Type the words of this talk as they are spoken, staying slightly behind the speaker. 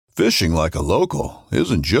Fishing like a local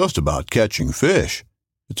isn't just about catching fish.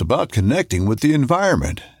 It's about connecting with the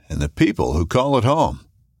environment and the people who call it home.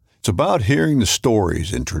 It's about hearing the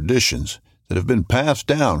stories and traditions that have been passed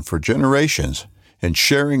down for generations and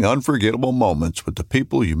sharing unforgettable moments with the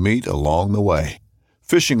people you meet along the way.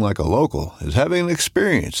 Fishing like a local is having an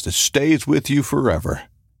experience that stays with you forever.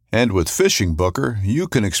 And with Fishing Booker, you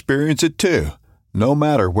can experience it too, no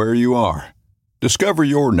matter where you are. Discover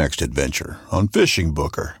your next adventure on Fishing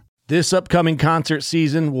Booker. This upcoming concert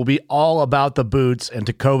season will be all about the boots, and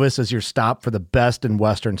Tecovas is your stop for the best in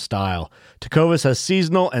Western style. Tecovas has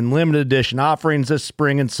seasonal and limited edition offerings this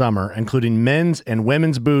spring and summer, including men's and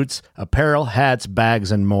women's boots, apparel, hats,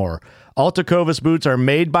 bags, and more. All Tecovas boots are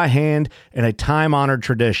made by hand in a time-honored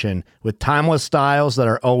tradition with timeless styles that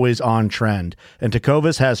are always on trend. And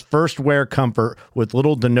Tecovas has first wear comfort with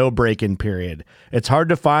little to no break-in period. It's hard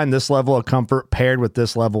to find this level of comfort paired with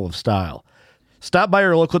this level of style. Stop by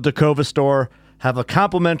your local Tecovas store, have a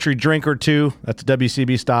complimentary drink or two, that's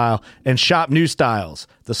WCB style, and shop new styles.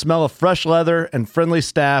 The smell of fresh leather and friendly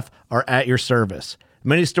staff are at your service.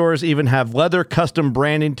 Many stores even have leather custom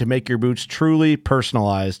branding to make your boots truly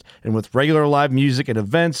personalized. And with regular live music and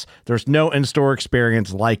events, there's no in-store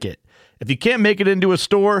experience like it. If you can't make it into a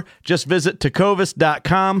store, just visit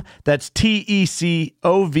tecovas.com. That's TECOVAS.com.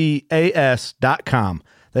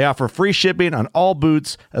 They offer free shipping on all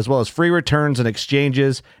boots, as well as free returns and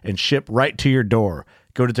exchanges, and ship right to your door.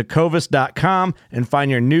 Go to tecovas.com and find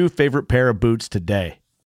your new favorite pair of boots today.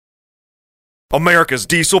 America's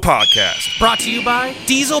Diesel Podcast. Brought to you by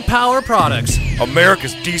Diesel Power Products.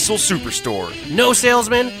 America's Diesel Superstore. No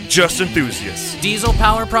salesman, Just enthusiasts.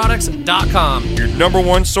 DieselPowerProducts.com. Your number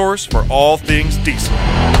one source for all things diesel.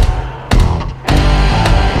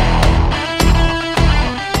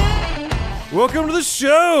 Welcome to the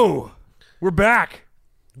show. We're back.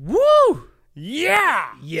 Woo! Yeah.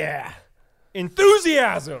 Yeah.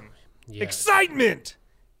 Enthusiasm. Yeah. Excitement.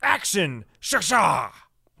 Action. Shasha.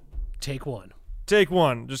 Take one. Take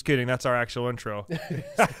one. Just kidding. That's our actual intro.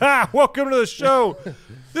 Welcome to the show.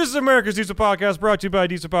 This is America's Diesel Podcast, brought to you by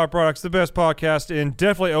Diesel Power Products, the best podcast in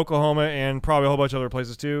definitely Oklahoma and probably a whole bunch of other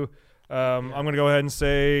places too. I'm going to go ahead and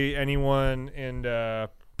say anyone in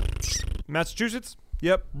Massachusetts.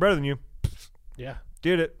 Yep, better than you. Yeah.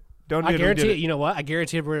 Did it. I guarantee it. You know what? I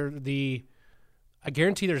guarantee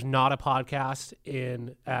there's not a podcast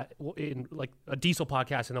in like a diesel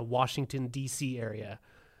podcast in the Washington D.C. area.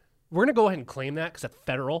 We're gonna go ahead and claim that because it's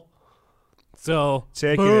federal. So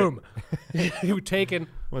boom, taken.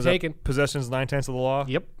 Possession's 9/10 of the law.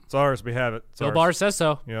 Yep, it's ours. We have it. Bill Barr says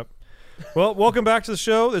so. Yep. Well, welcome back to the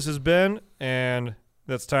show. This is Ben, and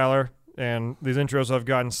that's Tyler. And these intros have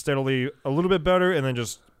gotten steadily a little bit better, and then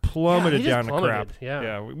just plummeted down to crap.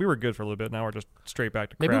 Yeah, we were good for a little bit. Now we're just straight back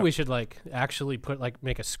to crap. Maybe we should actually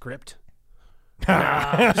make a script.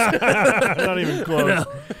 Not even close.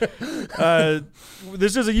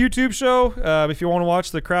 This is a YouTube show. If you want to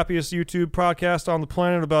watch the crappiest YouTube podcast on the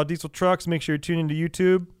planet about diesel trucks, make sure you tune into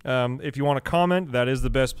YouTube. If you want to comment, that is the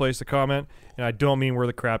best place to comment. And I don't mean we're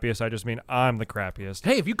the crappiest. I just mean I'm the crappiest.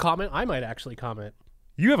 Hey, if you comment, I might actually comment.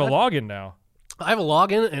 You have a login now. I have a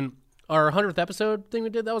login, and our 100th episode thing we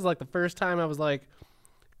did, that was the first time I was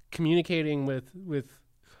communicating with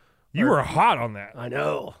You were hot on that. I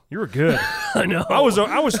know. You were good. I know. I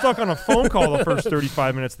was stuck on a phone call the first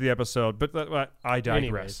 35 minutes of the episode, but I digress.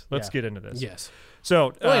 Anyways, Let's get into this. Yes.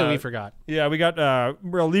 So, we forgot. Yeah, we got.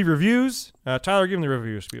 We'll leave reviews. Tyler, give them the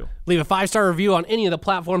review spiel. Leave a 5-star review on any of the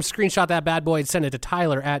platforms. Screenshot that bad boy and send it to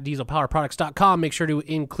Tyler at DieselPowerProducts.com. Make sure to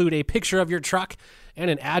include a picture of your truck and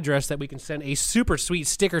an address that we can send a super sweet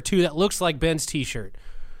sticker to that looks like Ben's T-shirt.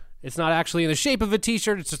 It's not actually in the shape of a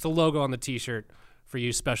T-shirt. It's just a logo on the T-shirt for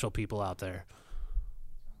you special people out there.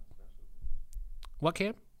 What,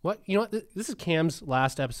 Cam? What? You know what? This is Cam's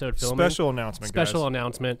last episode filming. Special announcement. Special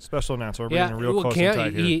announcement. We're bringing real close and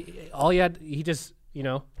tight here. He just,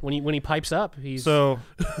 when he pipes up, he's... So,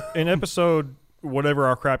 in episode, whatever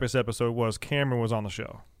our crappiest episode was, Cameron was on the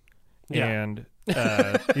show. Yeah. And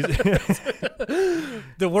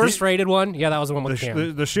the worst rated one? Yeah, that was the one with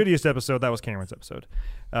Cameron. The shittiest episode, that was Cameron's episode.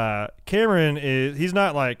 Cameron he's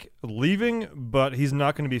not leaving, but he's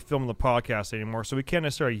not going to be filming the podcast anymore, so we can't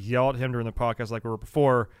necessarily yell at him during the podcast like we were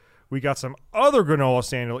before. We got some other granola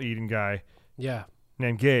sandal eating guy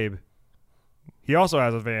named Gabe. He also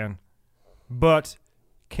has a van, but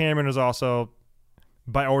Cameron is also,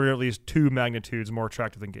 by order, at least 2 magnitudes more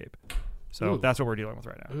attractive than Gabe. So that's what we're dealing with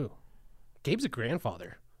right now. Ooh. Gabe's a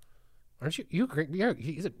grandfather. Aren't you?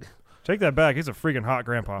 He's a... Take that back. He's a freaking hot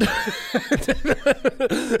grandpa.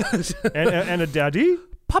 and a daddy.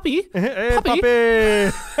 puppy. Hey, Puppy. puppy.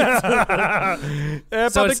 Hey,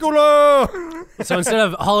 So puppy it's- culo. So instead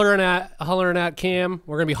of hollering at Cam,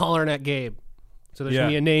 we're gonna be hollering at Gabe. So there's Yeah.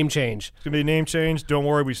 gonna be a name change. It's going to be a name change. Don't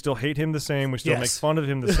worry. We still hate him the same. We still Yes. make fun of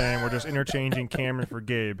him the same. We're just interchanging Cameron for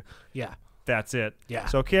Gabe. Yeah. That's it. Yeah.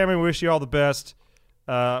 So, Cameron, we wish you all the best.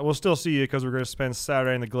 We'll still see you because we're going to spend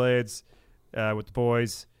Saturday in the Glades with the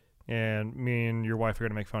boys. And me and your wife are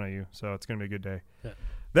going to make fun of you. So, it's going to be a good day. Yeah.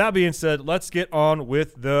 That being said, let's get on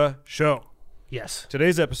with the show. Yes.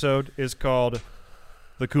 Today's episode is called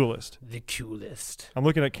The Coolest. The coolest. I'm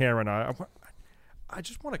looking at Cameron. I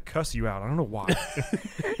just want to cuss you out. I don't know why.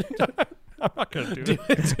 I'm not going to do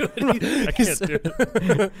it. I can't do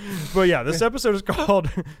it. But yeah, this episode is called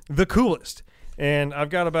The Coolest. And I've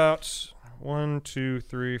got about 1, 2,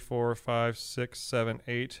 3, 4, 5, 6, 7,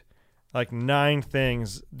 8, like 9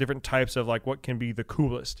 things, different types of like what can be the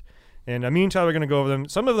coolest. And me and Tyler are going to go over them.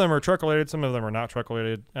 Some of them are truck related, some of them are not truck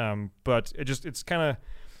related. But it's kind of,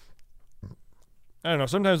 I don't know.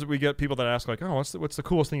 Sometimes we get people that ask like, "Oh, what's the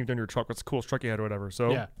coolest thing you've done to your truck? What's the coolest truck you had or whatever?"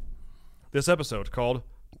 So Yeah. this episode called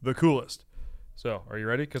The Coolest. So are you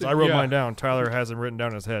ready? Because I wrote Yeah. mine down. Tyler has them written down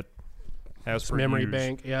in his head. As per Memory usual.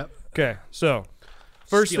 bank. Yep. Okay, so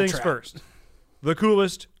first Steel things trap. first. The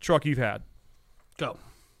truck you've had. Go.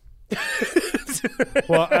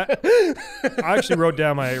 Well, I actually wrote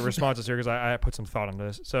down my responses here because I put some thought into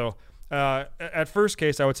this. So at first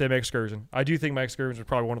case, I would say my Excursion. I do think my Excursion is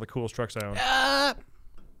probably one of the coolest trucks I own.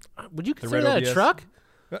 Would you red consider that a OBS? truck?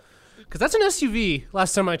 Because that's an SUV.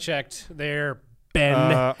 Last time I checked, they're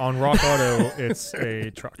Ben. On Rock Auto, it's a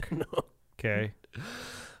truck. Okay.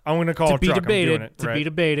 I'm going to call to it be truck. I'm doing debated. it, To right? be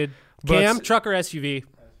debated. But- Cam, truck or SUV?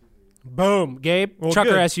 Boom. Gabe, Well, truck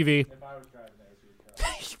or good. SUV?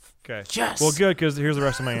 Okay. Yes. Well, good, because here's the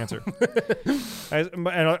rest of my answer.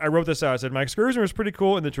 I wrote this out. I said, my Excursion was pretty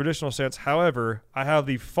cool in the traditional sense. However, I have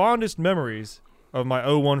the fondest memories of my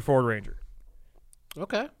 01 Ford Ranger.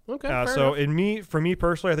 Okay. Fair So enough. for me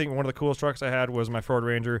personally, I think one of the coolest trucks I had was my Ford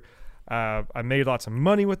Ranger. I made lots of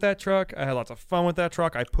money with that truck. I had lots of fun with that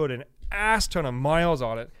truck. I put an ass ton of miles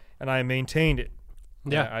on it, and I maintained it.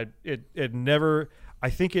 Yeah. It never. I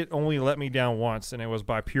think it only let me down once, and it was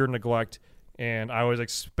by pure neglect. And I was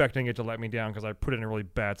expecting it to let me down because I put it in a really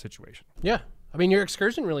bad situation. Yeah. I mean, your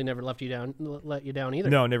Excursion really never let you down either.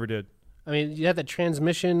 No, never did. I mean, you had that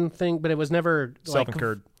transmission thing, but it was never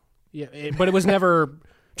Self-incurred. Yeah, but it was never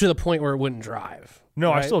to the point where it wouldn't drive.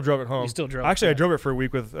 No, I right? still drove it home. You still drove it, Actually, I yeah. drove it for a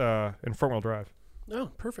week with in front wheel drive.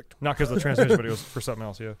 Oh, perfect. Not because of the transmission, but it was for something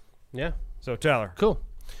else. Yeah. Yeah. So Tyler, Cool.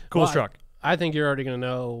 coolest Well, truck. I think you're already gonna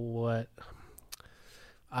know what.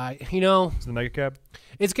 Is the Mega Cab?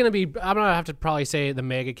 It's gonna be. I'm gonna have to probably say the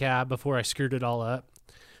Mega Cab before I screwed it all up.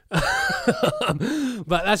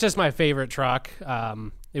 But that's just my favorite truck.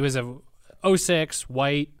 It was a 06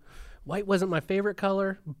 white. White wasn't my favorite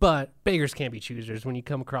color, but beggars can't be choosers. When you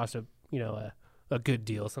come across a good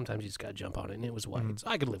deal, sometimes you just gotta jump on it. And it was white, so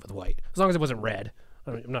I could live with white as long as it wasn't red.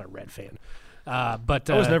 I'm not a red fan. But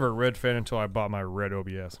I was never a red fan until I bought my red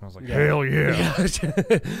OBS, and I was like, Yeah. hell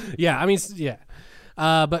yeah. Yeah, I mean, yeah.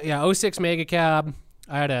 But yeah, 06 Mega Cab.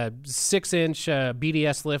 I had a 6-inch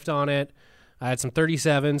BDS lift on it. I had some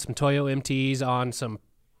 37s, some Toyo MTs on some,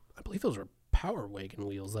 I believe those were Power Wagon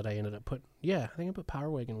wheels that I ended up putting. Yeah, I think I put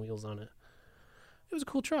Power Wagon wheels on it. It was a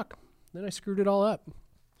cool truck. Then I screwed it all up.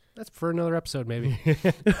 That's for another episode, maybe.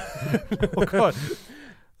 Oh God.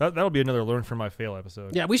 That'll be another learn from my fail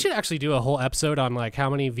episode. Yeah, we should actually do a whole episode on like how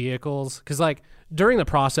many vehicles, because like during the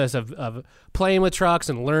process of playing with trucks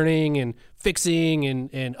and learning and fixing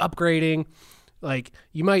and upgrading, like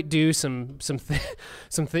you might do some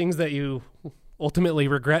things that you ultimately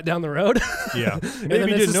regret down the road. Yeah. And then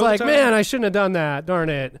it's just like, man, I shouldn't have done that. Darn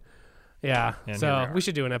it. Yeah. And here So we we are.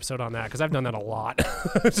 should do an episode on that because I've done that a lot.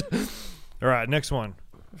 All right, next one.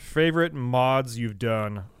 Favorite mods you've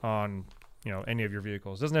done on any of your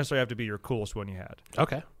vehicles. Doesn't necessarily have to be your coolest one you had.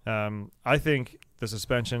 Okay. I think the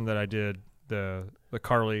suspension that I did, the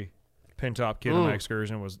Carly pin top kit on my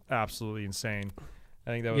Excursion was absolutely insane. I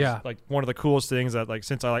think that was like one of the coolest things that like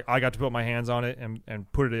since I got to put my hands on it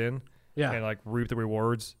and put it in Yeah. and like reap the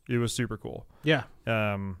rewards, it was super cool. Yeah.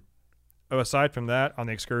 Aside from that, on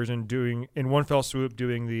the Excursion, doing in one fell swoop,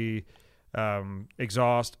 doing the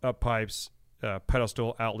exhaust, up pipes,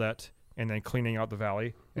 pedestal, outlet, and then cleaning out the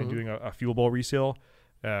valley and doing a fuel bowl reseal,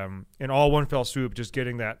 in all one fell swoop, just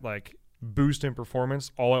getting that like boost in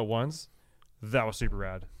performance all at once. That was super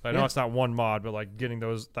rad. I know it's not one mod, but like getting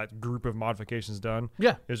that group of modifications done,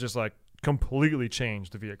 Yeah. is just like completely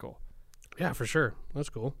changed the vehicle. Yeah, for sure. That's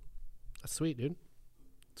cool. That's sweet, dude.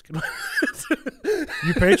 That's good.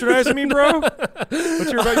 You patronizing me, bro? Let's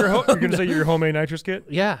hear about you're going to say your homemade nitrous kit?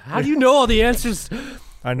 Yeah. How do you know all the answers?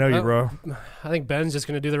 I know you, bro. I think Ben's just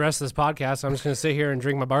going to do the rest of this podcast. I'm just going to sit here and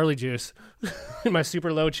drink my barley juice in my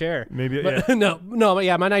super low chair. Maybe, but, yeah. No, but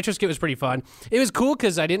yeah, my nitrous kit was pretty fun. It was cool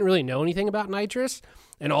because I didn't really know anything about nitrous,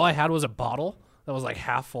 and all I had was a bottle that was like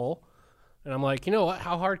half full. And I'm like, you know what?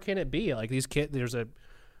 How hard can it be? Like these kit,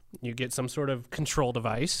 you get some sort of control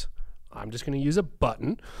device. I'm just going to use a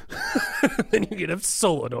button. Then you get a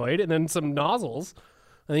solenoid and then some nozzles,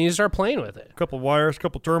 and then you start playing with it. Couple wires,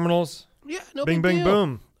 couple terminals. Yeah, no bing, big bang, deal.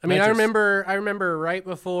 boom. I mean, Nitrous. I remember right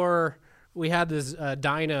before we had this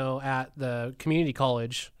dyno at the community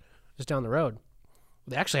college just down the road.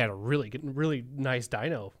 They actually had a really nice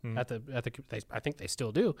dyno at the. I think they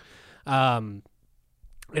still do. And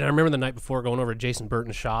I remember the night before going over to Jason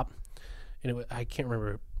Burton's shop, and I can't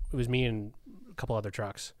remember. It was me and a couple other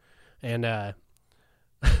trucks, and I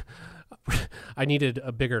needed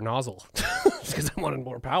a bigger nozzle because I wanted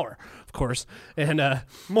more power, of course. And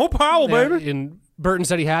more power, baby. And Burton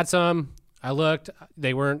said he had some. I looked;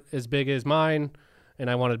 they weren't as big as mine, and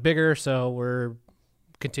I wanted bigger. So we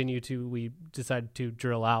decided to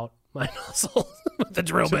drill out my nozzle with the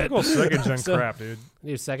drill bit. Typical second gen crap, dude.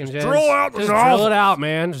 Second gen. Drill out the Just nozzle. drill it out,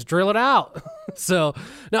 man. Just drill it out. So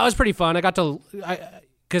no, it was pretty fun. I got to,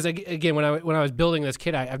 because again, when I was building this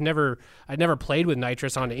kit, I'd never played with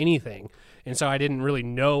nitrous onto anything, and so I didn't really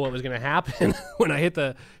know what was going to happen when I hit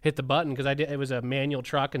the button, because it was a manual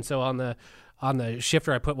truck, and so on the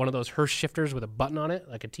shifter I put one of those Hirsch shifters with a button on it,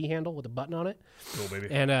 like a T handle with a button on it. Cool, baby.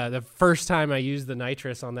 And the first time I used the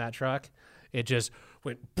nitrous on that truck, it just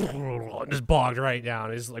went just bogged right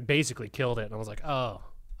down. It just like basically killed it, and I was like, oh,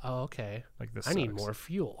 okay. Like this I need sucks. more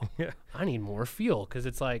fuel. Yeah. I need more fuel because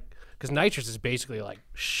nitrous is basically like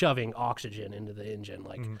shoving oxygen into the engine,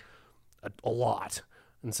 like a lot.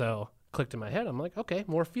 And so clicked in my head. I'm like, okay,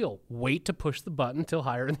 more fuel. Wait to push the button till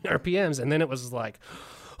higher in the RPMs. And then it was like,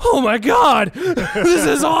 oh my God, this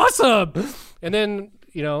is awesome. And then,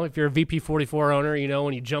 if you're a VP44 owner,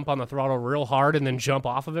 when you jump on the throttle real hard and then jump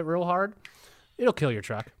off of it real hard, it'll kill your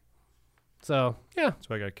truck. So, yeah. That's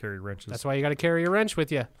why I got to carry wrenches. That's why you got to carry a wrench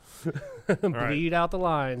with you. Bleed out the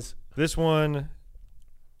lines. This one,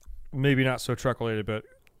 maybe not so truck related, but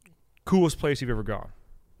coolest place you've ever gone.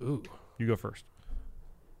 Ooh. You go first.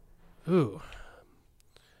 Ooh.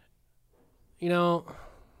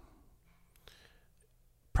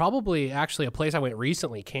 Probably actually a place I went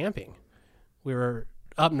recently camping. We were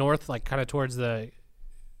up north, like kind of towards it's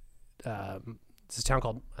this town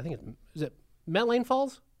called, I think is it Medellin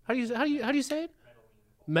Falls? How do you say it?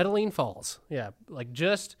 Medellin Falls. Yeah, like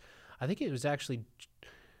I think it was actually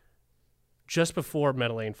just before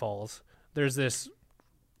Medellin Falls. There's this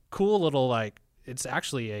cool little it's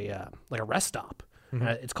actually a rest stop.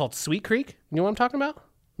 It's called Sweet Creek. You know what I'm talking about?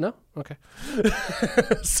 No? Okay.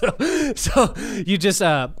 So you just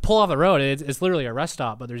pull off the road. It's literally a rest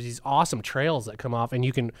stop, but there's these awesome trails that come off, and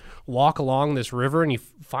you can walk along this river, and you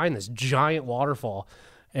find this giant waterfall,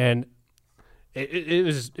 and it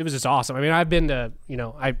was just awesome. I mean, I've been to,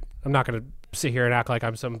 I'm not going to sit here and act like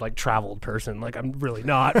I'm some traveled person. Like I'm really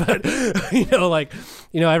not, but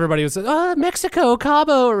everybody would say, oh, Mexico,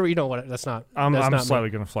 Cabo, or what? That's not. I'm not slightly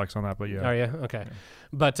going to flex on that, but yeah. Oh yeah, okay. Yeah.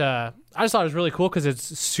 But I just thought it was really cool because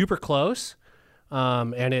it's super close,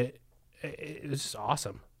 and it was just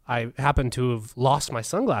awesome. I happened to have lost my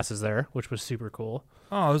sunglasses there, which was super cool.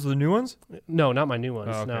 Oh, those are the new ones? No, not my new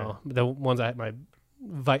ones. Oh, okay. No, the ones I had, my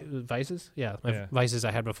vices. Yeah, my vices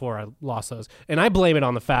I had before. I lost those, and I blame it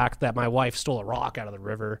on the fact that my wife stole a rock out of the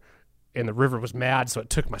river, and the river was mad, so it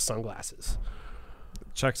took my sunglasses.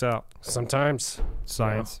 Checks out. Sometimes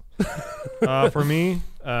science. For me,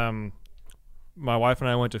 my wife and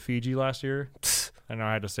I went to Fiji last year. I know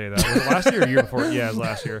I had to say that. Was it last year or year before? Yeah, it was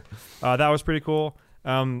last year. That was pretty cool.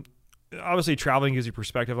 Obviously, traveling gives you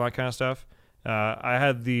perspective on that kind of stuff. I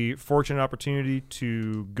had the fortunate opportunity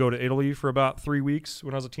to go to Italy for about 3 weeks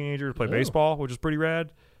when I was a teenager to play baseball, which is pretty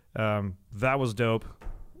rad. That was dope.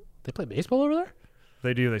 They play baseball over there?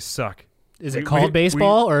 They do. They suck. Is it called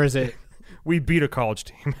baseball or is it? We beat a college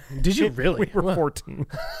team. Did you really? We were 14.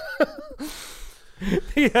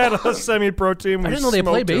 He had a semi-pro team. I didn't know they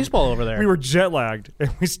played baseball over there. We were jet lagged,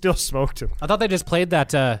 and we still smoked him. I thought they just played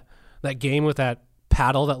that game with that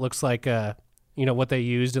paddle that looks like what they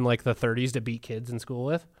used in the 30s to beat kids in school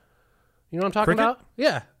with. You know what I'm talking Cricket? about?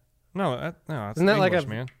 Yeah. No, that's Isn't that English, like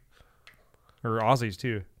man. Or Aussies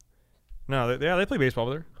too. No, they play baseball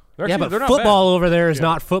over there. Yeah, but they're not football bad. over there is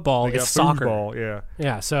not football. They got It's soccer. foosball, yeah.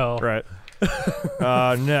 Yeah. So Right.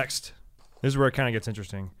 Next, this is where it kind of gets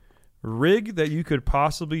interesting. Rig that you could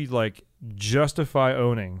possibly justify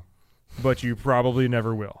owning but you probably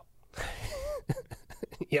never will.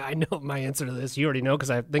 Yeah, I know my answer to this. You already know because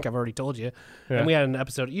I think I've already told you. Yeah. And we had an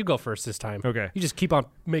episode. You go first this time. Okay. You just keep on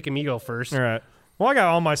making me go first. All right. Well, I got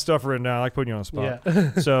all my stuff written down. I like putting you on the spot.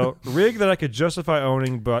 Yeah. So, rig that I could justify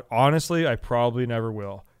owning, but honestly, I probably never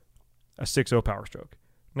will. A 6.0 Power Stroke.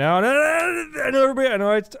 Now, I know everybody. I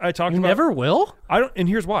know I talked You about. never will? I don't, and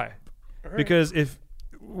here's why. Because if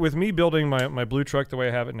with me building my blue truck the way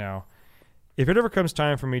I have it now, if it ever comes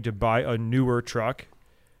time for me to buy a newer truck,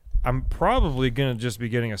 I'm probably gonna just be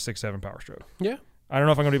getting a 6.7 Power Stroke. Yeah. I don't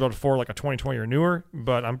know if I'm gonna be able to afford like a 2020 or newer,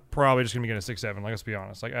 but I'm probably just gonna be getting a 6.7. Like, let's be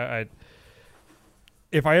honest. Like, I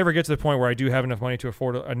if I ever get to the point where I do have enough money to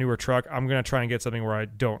afford a newer truck, I'm gonna try and get something where I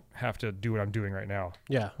don't have to do what I'm doing right now.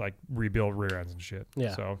 Yeah. Like rebuild rear ends and shit.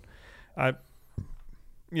 Yeah. So,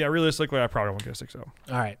 realistically, I probably won't get a 6.0.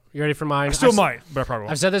 All right. You ready for mine? I still might, but I probably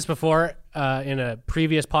won't. I've said this before in a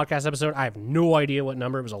previous podcast episode. I have no idea what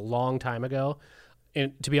number. It was a long time ago.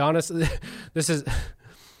 And to be honest, this is...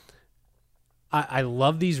 I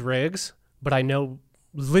love these rigs, but I know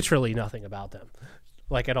literally nothing about them,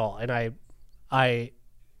 like at all. And I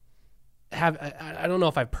don't know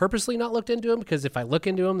if I've purposely not looked into them, because if I look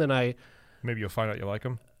into them, then Maybe you'll find out you like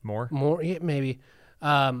them more. yeah, maybe.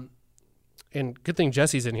 And good thing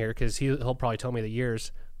Jesse's in here, because he'll probably tell me the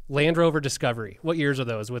years. Land Rover Discovery. What years are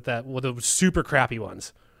those with the super crappy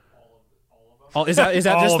ones? All is that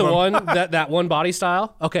just the one that one body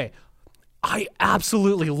style? Okay. I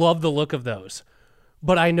absolutely love the look of those.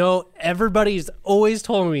 But I know everybody's always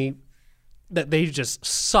told me that they just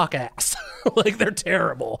suck ass. Like, they're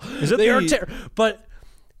terrible. But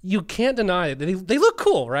you can't deny it. They look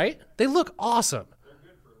cool, right? They look awesome.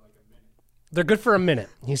 They're good for a minute,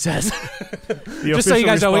 he says. Just so you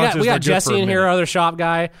guys know, we got Jesse in here, our other shop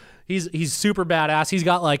guy. He's super badass. He's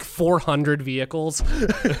got like 400 vehicles.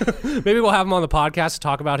 Maybe we'll have him on the podcast to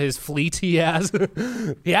talk about his fleet he has.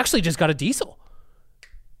 He actually just got a diesel.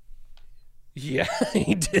 Yeah,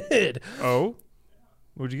 he did. Oh?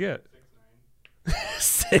 What'd you get?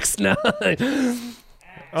 6.9.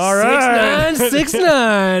 All right.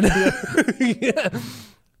 6.9. Yeah.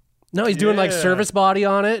 No, he's doing like service body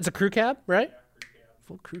on it. It's a crew cab, right?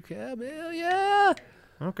 Full crew cab. Hell yeah.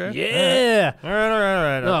 Okay. Yeah. All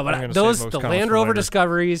right. No, but the Land Rover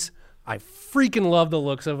Discoveries, I freaking love the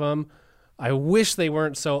looks of them. I wish they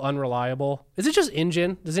weren't so unreliable. Is it just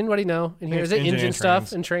engine? Does anybody know in here? Is it engine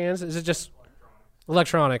stuff and trans? Is it just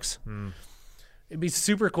electronics? It'd be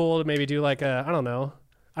super cool to maybe do like I don't know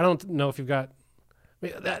if you've got...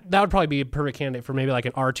 That would probably be a perfect candidate for maybe like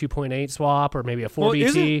an R2.8 swap or maybe a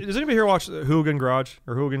 4BT. Does anybody here watch Hooligan Garage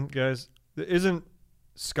or Hooligan guys? Isn't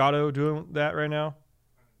Scotto doing that right now?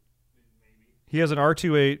 He has an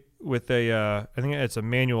R28 with a, I think it's a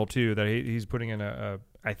manual too, that he's putting in I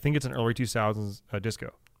think it's an early 2000s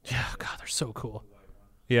disco. Yeah, God, they're so cool.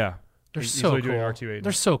 Yeah. They're He's so cool. doing R28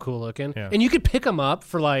 they're so cool looking. Yeah. And you could pick them up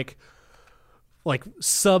for like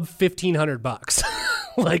sub $1,500.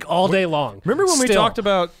 Like all day long. Remember when we talked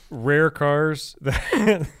about rare cars?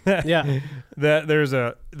 Yeah. That there's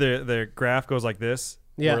the graph goes like this.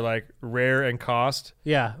 Yeah. Where like rare and cost.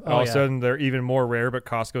 Yeah. All of a sudden they're even more rare, but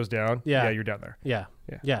cost goes down. Yeah. Yeah, you're down there. Yeah.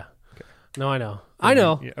 Yeah. Yeah. Okay. No, I know. I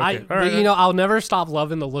know. Yeah, okay. All right. But, I'll never stop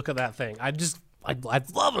loving the look of that thing. I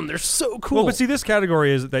love them. They're so cool. Well, but see, this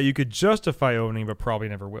category is that you could justify owning, but probably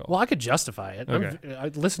never will. Well, I could justify it. Okay. I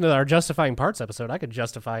listened to our justifying parts episode. I could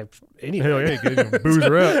justify anything. Hell yeah, you could booze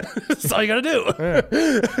her up. That's all you got to do. Yeah.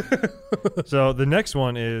 So the next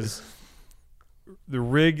one is the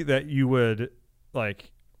rig that you would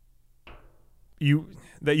you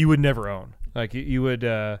would never own. Like you would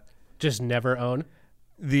just never own.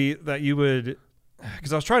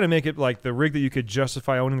 Because I was trying to make it like the rig that you could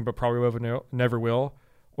justify owning but probably never will,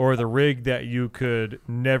 or the rig that you could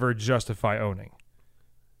never justify owning.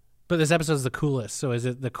 But this episode is the coolest. So is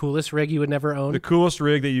it the coolest rig you would never own? The coolest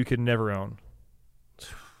rig that you could never own.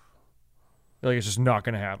 Like, it's just not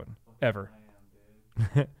going to happen ever.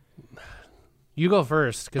 You go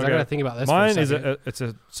first, because I got to think about this. Mine for a is second. it's a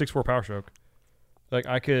 6.4 Power Stroke. Like,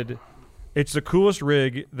 it's the coolest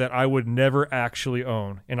rig that I would never actually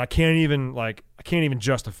own, and I can't even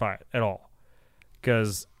justify it at all,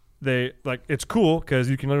 because it's cool because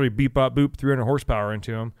you can literally beep bop boop 300 horsepower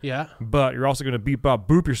into them. Yeah, but you're also going to beep bop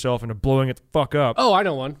boop yourself into blowing it the fuck up. Oh, I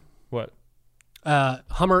know one. What?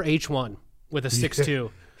 Hummer H1 with a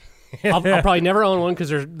 6.2. I'll probably never own one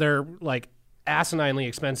because they're like asininely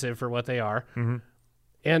expensive for what they are. Mm-hmm.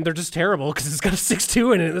 And they're just terrible because it's got a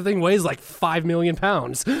 6.2 in it. The thing weighs like 5 million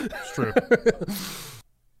pounds. It's true.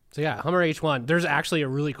 So yeah, Hummer H1. There's actually a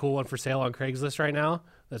really cool one for sale on Craigslist right now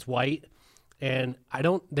that's white. And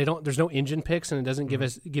there's no engine picks, and it doesn't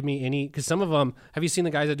give me any, because some of them, have you seen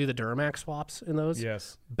the guys that do the Duramax swaps in those?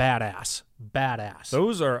 Yes. Badass.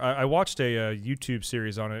 Those are, I watched a YouTube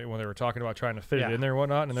series on it when they were talking about trying to fit it in there and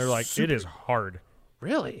whatnot, and they're like, it is hard.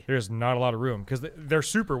 Really? There's not a lot of room because they're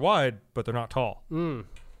super wide, but they're not tall. So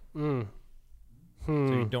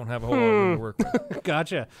you don't have a whole lot of room to work with.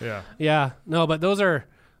 Gotcha. Yeah. Yeah. No, but those are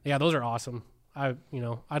awesome. I'd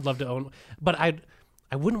love to own, but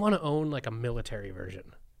I wouldn't want to own like a military version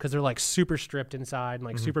because they're like super stripped inside and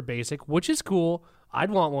like super basic, which is cool. I'd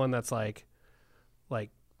want one that's like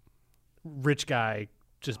rich guy,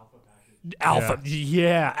 just alpha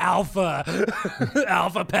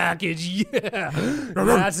alpha package. Yeah.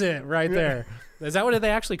 That's it right there. Is that what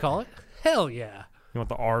they actually call it? Hell yeah. You want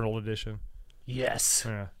the Arnold edition? Yes.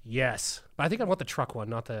 Yeah. Yes. But I think I want the truck one,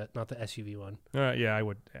 not the SUV one. Yeah, I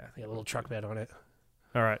would. Yeah. A little truck bed on it.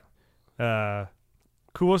 All right.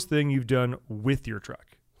 Coolest thing you've done with your truck?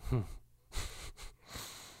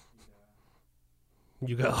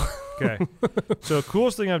 You go. Okay. So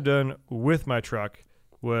coolest thing I've done with my truck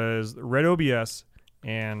was red OBS,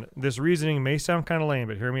 and this reasoning may sound kind of lame,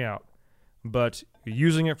 but hear me out. But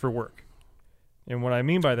using it for work. And what I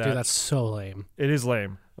mean by that... Dude, that's so lame. It is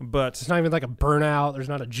lame, but... It's not even like a burnout. There's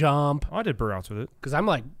not a jump. I did burnouts with it. Because I'm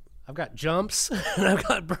like, I've got jumps, and I've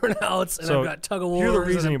got burnouts, and I've got tug of war. Here's the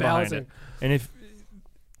reasoning behind it. And if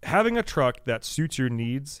having a truck that suits your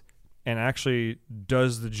needs and actually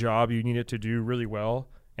does the job you need it to do really well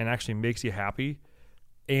and actually makes you happy,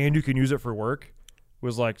 and you can use it for work,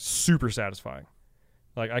 was like super satisfying.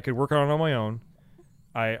 Like I could work on it on my own.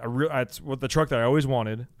 It's what the truck that I always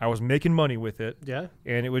wanted. I was making money with it. Yeah.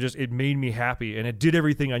 And it made me happy, and it did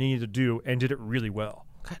everything I needed to do and did it really well.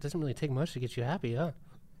 God, it doesn't really take much to get you happy, huh?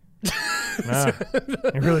 Nah,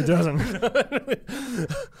 it really doesn't.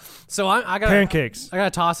 So I got pancakes. I got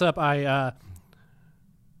to toss up.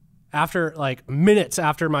 After like minutes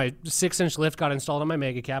after my 6-inch lift got installed on my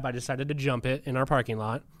Mega Cab, I decided to jump it in our parking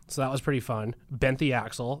lot. So that was pretty fun. Bent the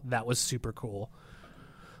axle. That was super cool.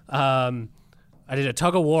 I did a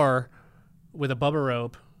tug of war with a Bubba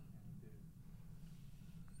rope.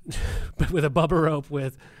 with a Bubba rope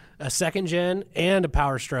with a 2nd gen and a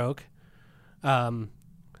Power Stroke.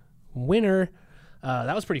 Winner.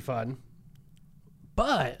 That was pretty fun.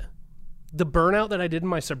 But the burnout that I did in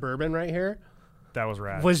my Suburban right here, that was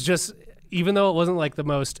rad. Was just, even though it wasn't like the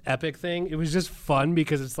most epic thing, it was just fun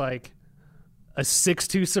because it's like a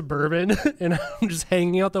 6.2 Suburban and I'm just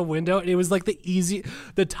hanging out the window, and it was like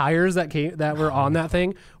the tires that were on that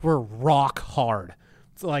thing were rock hard.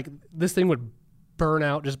 So like this thing would burn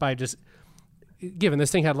out given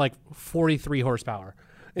this thing had like 43 horsepower.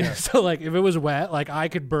 Yeah. So like if it was wet, like I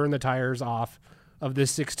could burn the tires off of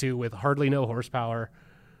this 6.2 with hardly no horsepower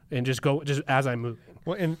and just as I move.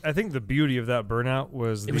 Well, and I think the beauty of that burnout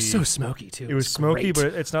was it was so smoky too. It was smoky,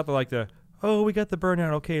 great. but it's not we got the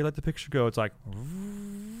burnout. Okay, let the picture go. It's like,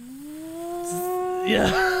 yeah,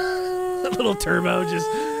 a little turbo just.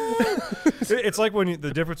 It's like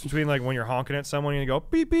the difference between like when you're honking at someone and you go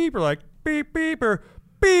beep beep, or like beep beep, or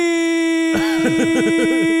beep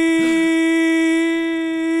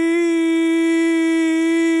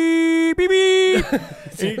beep beep.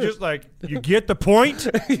 And you just you get the point.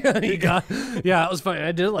 Yeah, it was funny.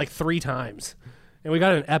 I did it like 3 times. And we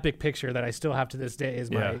got an epic picture that I still have to this day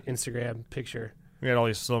as my Instagram picture. We had all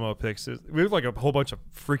these slow-mo pics. We have like a whole bunch of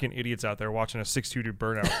freaking idiots out there watching a 6.2 do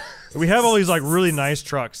burnout. We have all these like really nice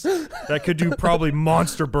trucks that could do probably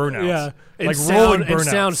monster burnouts. Yeah. Like rolling burnouts.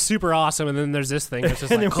 It sounds super awesome, and then there's this thing that's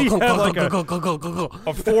just and like... then we have like a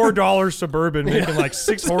 $4 Suburban making like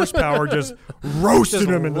 6 horsepower just roasting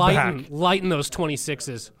them in the back. Lighting those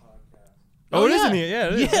 26s. Oh, it is in the... Yeah,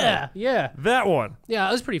 it is. Yeah. That one. Yeah,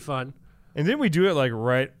 it was pretty fun. And then we do it like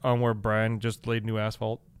right on where Brian just laid new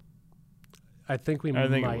asphalt. I think we might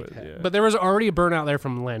have. Yeah. But there was already a burnout there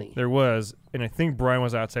from Lenny. There was, and I think Brian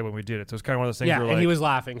was outside when we did it. So it's kind of one of those things where and he was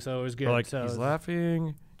laughing, so it was good. We're like, so he's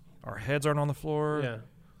laughing. Our heads aren't on the floor. Yeah.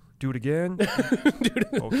 Do it again.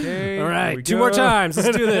 Okay. All right, 2 more times.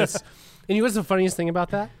 Let's do this. And you know what's the funniest thing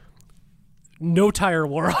about that? No tire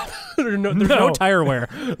wore off. There's no tire wear.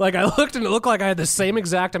 Like I looked, and it looked like I had the same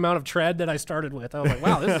exact amount of tread that I started with. I was like,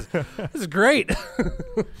 wow, this is great.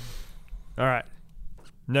 All right.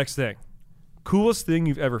 Next thing. Coolest thing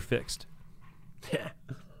you've ever fixed.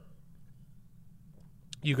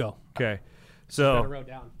 You go. Okay. So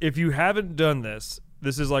if you haven't done this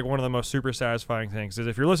is like one of the most super satisfying things. Is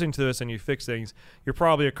if you're listening to this and you fix things, you're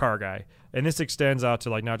probably a car guy. And this extends out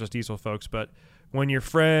to like not just diesel folks, but when your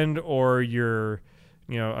friend or your,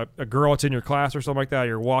 a girl that's in your class or something like that,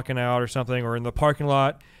 you're walking out or something or in the parking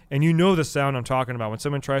lot And you know the sound I'm talking about when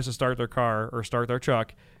someone tries to start their car or start their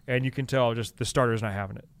truck, and you can tell just the starter's not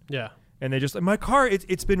having it. Yeah. And they just, my car,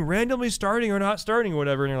 it's been randomly starting or not starting or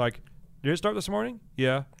whatever. And you're like, did it start this morning?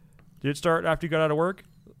 Yeah. Did it start after you got out of work?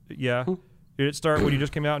 Yeah. Did it start when you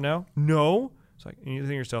just came out now? No. It's like, and you think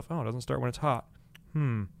to yourself, oh, it doesn't start when it's hot.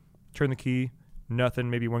 Turn the key, nothing,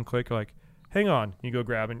 maybe one click, like, hang on. You go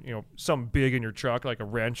grab something big in your truck, like a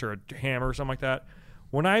wrench or a hammer or something like that.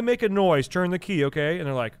 When I make a noise, turn the key, okay? And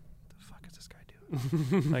they're like, what the fuck is this guy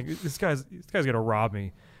doing? Like, this guy's going to rob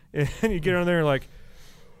me. And you get on there and like,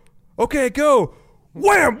 okay, go.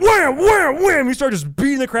 Wham, wham, wham, wham. You start just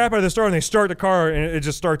beating the crap out of the starter, and they start the car, and it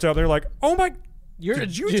just starts up. They're like, oh my,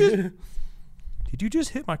 did you just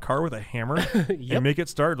hit my car with a hammer and make it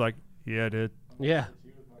start? Like, yeah, I did. Yeah.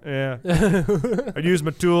 Yeah. I used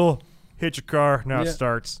my tool, hit your car, now it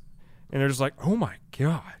starts. And they're just like, oh my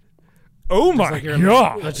God. Oh my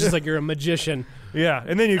God. It's just like you're a magician. Yeah.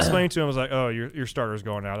 And then you explain to them, it's like, oh, your starter's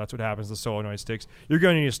going out. That's what happens. The solenoid sticks. You're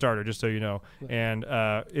going to need a starter, just so you know. And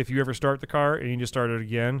if you ever start the car and you just start it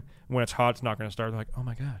again, when it's hot, it's not going to start. They're like, oh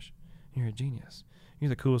my gosh, you're a genius. You're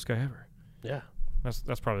the coolest guy ever. Yeah.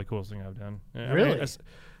 That's probably the coolest thing I've done. Really?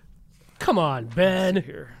 Come on, Ben.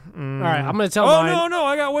 Here. All right, I'm going to tell Oh, mine. no,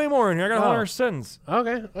 I got way more in here. I got a whole other sentence.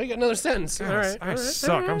 Okay. Oh, you got another sentence. God, All right. I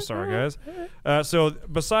suck. I'm sorry, guys. So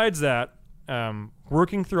besides that,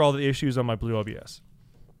 working through all the issues on my Blue OBS.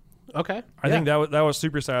 Okay. I think that was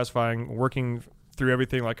super satisfying, working through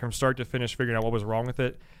everything, like from start to finish, figuring out what was wrong with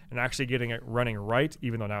it, and actually getting it running right,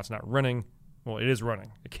 even though now it's not running. Well, it is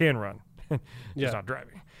running. It can run. It's not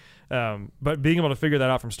driving. But being able to figure that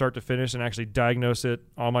out from start to finish and actually diagnose it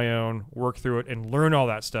on my own, work through it, and learn all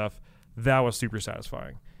that stuff, that was super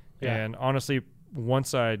satisfying. Yeah. And honestly,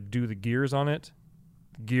 once I do the gears on it,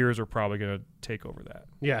 gears are probably going to take over that.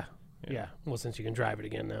 Yeah. Well, since you can drive it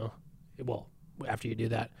again now. Well, after you do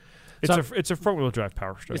that. It's a front-wheel drive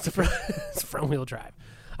power stroke. It's a front-wheel drive.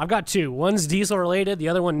 I've got two. One's diesel-related. The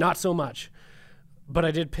other one, not so much. But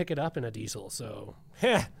I did pick it up in a diesel, so...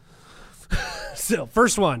 So,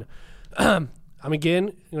 first one. I'm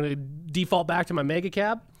going to default back to my Mega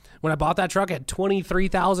Cab. When I bought that truck, it had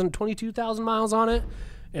 22,000 miles on it.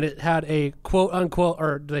 And it had a quote-unquote,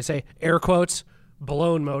 or do they say air quotes,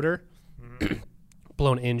 blown motor.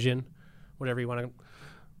 Blown engine. Whatever you want to...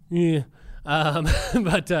 Yeah.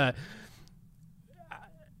 But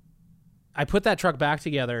I put that truck back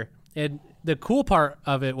together, and the cool part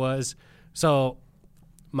of it was, so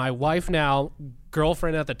my wife now,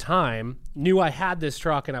 girlfriend at the time, knew I had this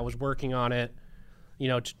truck and I was working on it,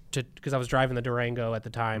 because I was driving the Durango at the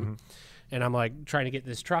time, and I'm like trying to get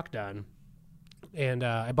this truck done, and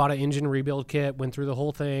I bought an engine rebuild kit, went through the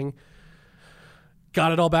whole thing,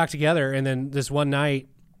 got it all back together, and then this one night,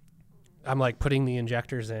 I'm like putting the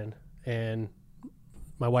injectors in. And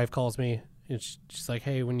my wife calls me, and she's like,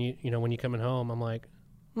 "Hey, when you coming home?" I'm like,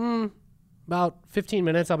 "About 15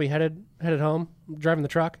 minutes. I'll be headed home. I'm driving the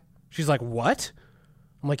truck." She's like, "What?"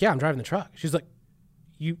 I'm like, "Yeah, I'm driving the truck." She's like,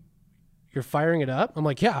 "You're firing it up?" I'm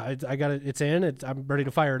like, "Yeah, I got it. It's in. I'm ready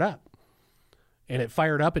to fire it up." And it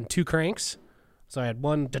fired up in 2 cranks. So I had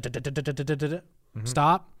one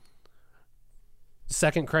stop,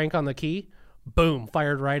 second crank on the key, boom,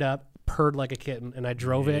 fired right up. Purred like a kitten, and I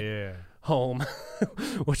drove it home,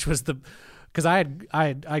 which was because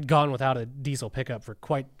I'd gone without a diesel pickup for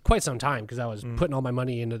quite some time because I was putting all my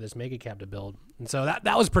money into this Mega Cab to build, and so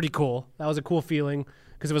that was pretty cool. That was a cool feeling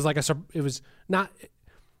because it was like it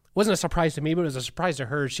wasn't a surprise to me, but it was a surprise to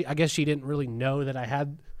her. I guess she didn't really know that I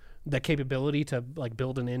had the capability to like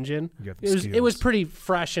build an engine. It was pretty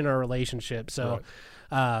fresh in our relationship, so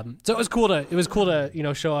so it was cool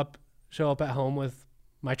to show up at home with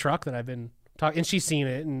my truck that I've been talking, and she's seen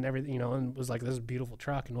it and everything, and was like, "This is a beautiful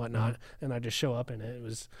truck" and whatnot. And I just show up in it. It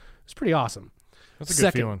was pretty awesome. That's a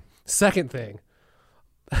good feeling. Second thing,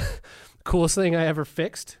 coolest thing I ever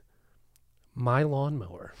fixed, my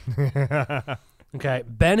lawnmower. Okay,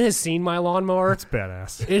 Ben has seen my lawnmower. It's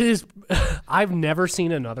badass. It is. I've never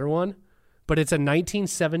seen another one, but it's a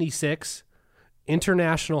 1976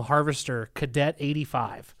 International Harvester Cadet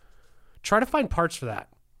 85. Try to find parts for that.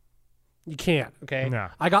 You can't, okay? No.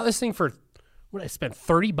 I got this thing for, I spent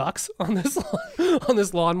 $30 on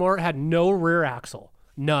this lawnmower. It had no rear axle.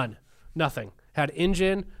 None. Nothing. Had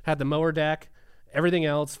engine, had the mower deck, everything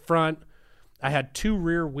else, front. I had 2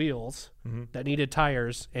 rear wheels that needed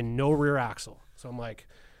tires and no rear axle. So I'm like,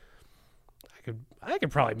 I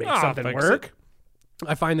could probably make something work.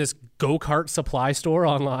 I find this go-kart supply store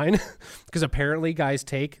online because apparently guys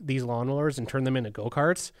take these lawnmowers and turn them into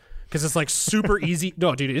go-karts because it's like super easy.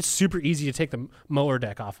 No, dude, it's super easy to take the mower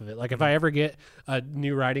deck off of it. Like if I ever get a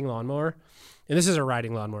new riding lawnmower, and this is a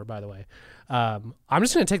riding lawnmower, by the way, I'm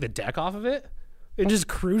just going to take the deck off of it and just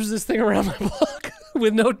cruise this thing around my block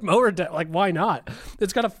with no mower deck. Like, why not?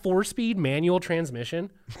 It's got a 4-speed manual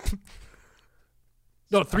transmission.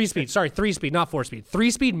 No, 3-speed. Sorry, 3-speed, not 4-speed.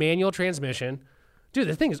 3-speed manual transmission. Dude,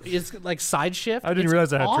 the thing is like side shift. I didn't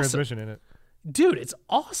realize that had transmission in it. Dude, it's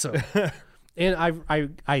awesome. And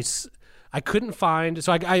I couldn't find,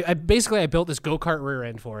 so I basically built this go-kart rear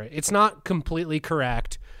end for it. It's not completely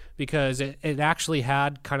correct because it actually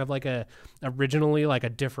had kind of like originally like a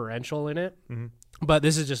differential in it. Mm-hmm. But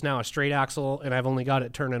this is just now a straight axle, and I've only got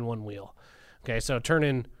it turning one wheel. Okay, so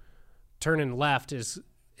turning left is,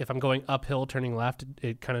 if I'm going uphill turning left,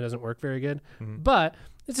 it kind of doesn't work very good. Mm-hmm. But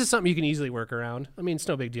this is something you can easily work around. I mean, it's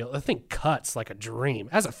no big deal. The thing cuts like a dream.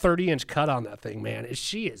 It has a 30-inch cut on that thing, man.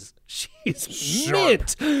 She is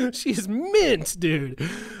mint. She's mint, dude.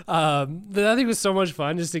 I think it was so much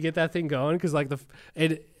fun just to get that thing going because like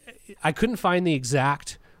I couldn't find the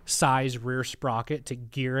exact size rear sprocket to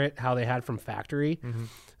gear it how they had from factory. Mm-hmm.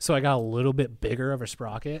 So I got a little bit bigger of a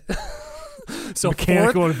sprocket. So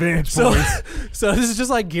mechanical advantage points. So this is just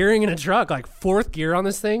like gearing in a truck. Like fourth gear on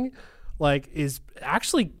this thing, like is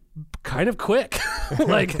actually kind of quick.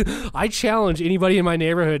 Like I challenge anybody in my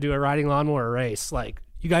neighborhood to a riding lawnmower race. Like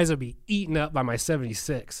you guys would be eaten up by my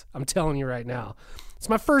 76. I'm telling you right now. It's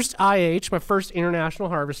my first IH, my first international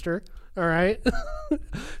harvester. All right.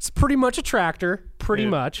 It's pretty much a tractor. Pretty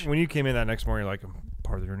much. When you came in that next morning, you're like, I'm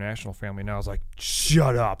part of the international family now. I was like,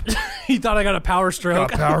 shut up. He thought I got a power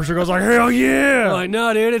stroke. I was like, hell yeah. I'm like,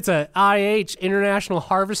 no, dude, it's a IH International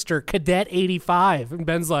Harvester Cadet 85. And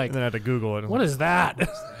Ben's like, and then I had to Google it. What is that?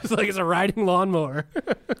 It's like it's a riding lawnmower.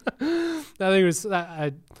 I think it was.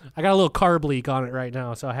 I got a little carb leak on it right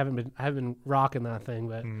now, so I haven't been rocking that thing.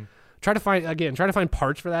 But trying to find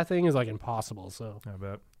parts for that thing is like impossible. So I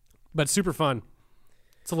bet. But super fun.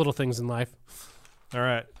 It's the little things in life. All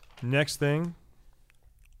right. Next thing.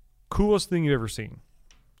 Coolest thing you've ever seen.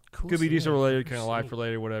 Could be diesel related, kind of life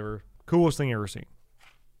related, whatever. Coolest thing you've ever seen.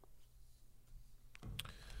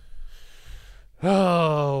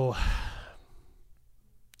 Oh.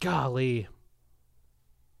 Golly.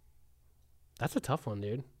 That's a tough one,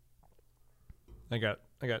 dude. I got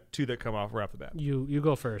two that come off right off the bat. You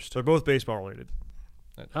go first. So they're both baseball related.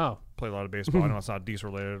 Oh. Play a lot of baseball. I know it's not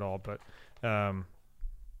diesel related at all, but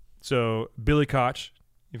so Billy Koch,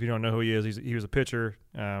 if you don't know who he is, he was a pitcher.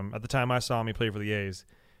 At the time I saw him, he played for the A's.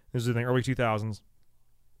 This was in the early 2000s,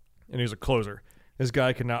 and he was a closer. This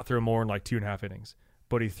guy could not throw more than like 2.5 innings,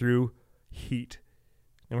 but he threw heat.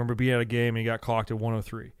 I remember being at a game, and he got clocked at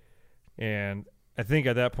 103. And I think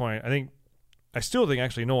at that point, I still think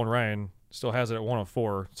actually Nolan Ryan still has it at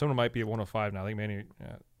 104. Someone might be at 105 now. I think Manny,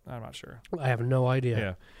 I'm not sure. I have no idea.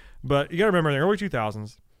 Yeah. But you got to remember in the early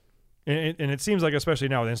 2000s, and it seems like especially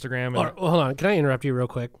now with Instagram. Hold on. Can I interrupt you real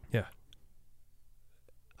quick? Yeah.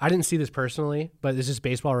 I didn't see this personally, but this is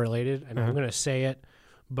baseball related, and I'm going to say it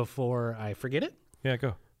before I forget it. Yeah,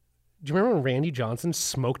 go. Do you remember when Randy Johnson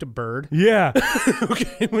smoked a bird? Yeah.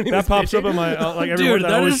 Okay, that pops up in my like everywhere. Dude,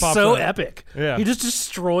 that is so up. epic. Yeah. He just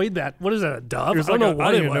destroyed that. What is that, a dove? I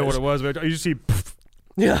don't even know what it was, but you just see.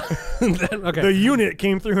 Yeah. Okay. The unit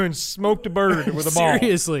came through and smoked a bird with a ball.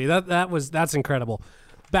 Seriously, that's incredible.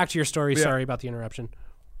 Back to your story. Yeah. Sorry about the interruption.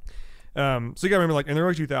 So you gotta remember, like in the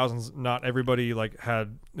early 2000s, not everybody like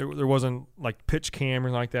had there wasn't like pitch cam or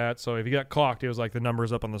anything like that. So if you got clocked, it was like the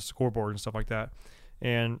numbers up on the scoreboard and stuff like that.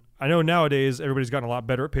 And I know nowadays everybody's gotten a lot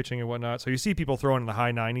better at pitching and whatnot. So you see people throwing in the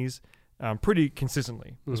high 90s pretty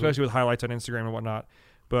consistently, especially with highlights on Instagram and whatnot.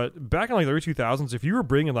 But back in like the early 2000s, if you were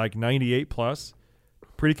bringing like 98 plus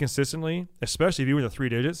pretty consistently, especially if you were in the 3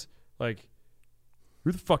 digits, like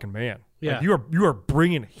you're the fucking man. Yeah, like, you are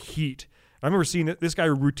bringing heat. I remember seeing this guy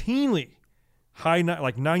routinely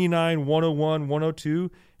like 99, 101,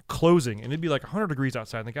 102 closing, and it'd be like 100 degrees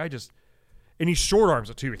outside. And the guy and he short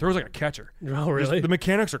arms it too. He throws like a catcher. Oh, really? The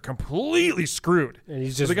mechanics are completely screwed. And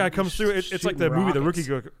he's so the guy comes through. It's like the movie The Rookie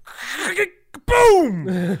goes, boom!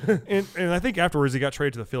 and I think afterwards he got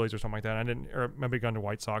traded to the Phillies or something like that. Or maybe gone to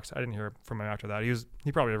White Sox. I didn't hear from him after that.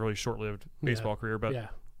 He probably had a really short-lived baseball career, but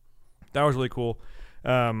that was really cool.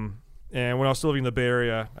 And when I was still living in the Bay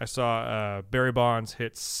Area, I saw Barry Bonds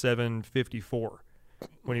hit 754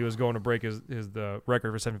 when he was going to break the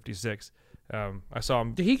record for 756. I saw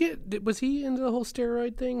him. Was he into the whole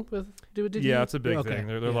steroid thing? It's a big thing.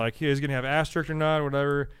 They're like, he's going to have asterisk or not, or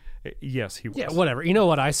whatever. Yes, he was. Yeah, whatever. You know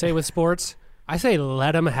what I say with sports? I say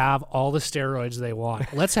let them have all the steroids they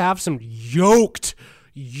want. Let's have some yoked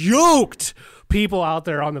yoked people out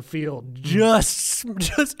there on the field, just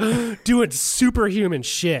doing superhuman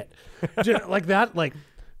shit, just like that. Like,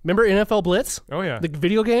 remember NFL Blitz? Oh, yeah. The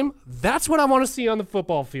video game? That's what I want to see on the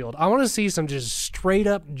football field. I want to see some just straight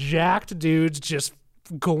up jacked dudes just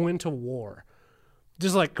go into war.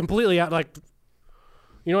 Just like completely out, like,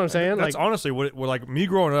 you know what I'm saying? That's like, honestly what like me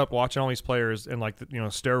growing up watching all these players in like the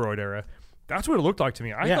steroid era. That's what it looked like to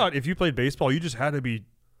me. I thought if you played baseball, you just had to be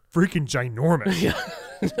freaking ginormous.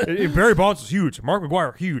 Yeah. Barry Bonds was huge. Mark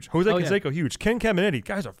McGwire, huge. Jose Canseco, huge. Ken Caminiti,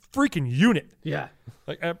 guy's a freaking unit. Yeah.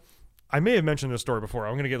 Like I may have mentioned this story before.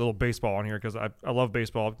 I'm going to get a little baseball on here because I love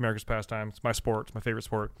baseball. America's pastime. It's my sport. It's my favorite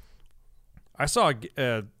sport. I saw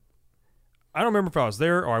I don't remember if I was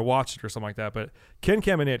there or I watched it or something like that, but Ken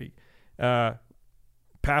Caminiti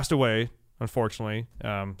passed away, unfortunately.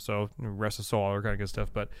 So rest his soul, all that kind of good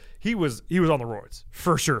stuff. But he was on the roids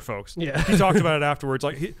for sure, folks. Yeah. He talked about it afterwards.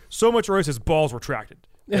 Like so much roids, his balls were tracted.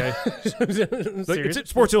 Okay, like, it's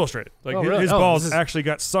Sports Illustrated. Like really? his balls actually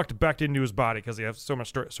got sucked back into his body because he has so many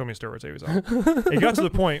steroids he was on. It got to the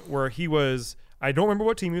point where he was. I don't remember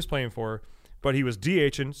what team he was playing for, but he was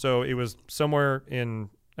DHing. So it was somewhere in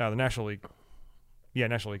the National League. Yeah,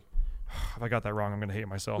 National League. If I got that wrong, I'm going to hate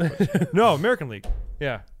myself. But no, American League.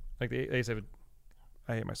 Yeah. Like they said,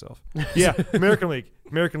 I hate myself. Yeah, American League.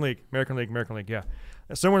 Yeah.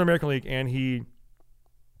 Somewhere in the American League, and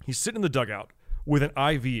he's sitting in the dugout with an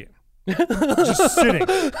IV in. Just sitting,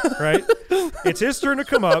 right? It's his turn to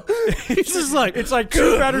come up. He's just like, it's like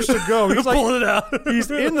 2 batters to go. He's like, pulling it out. He's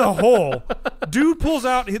in the hole. Dude pulls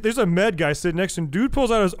out. There's a med guy sitting next to him. Dude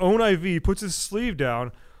pulls out his own IV, puts his sleeve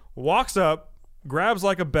down, walks up, grabs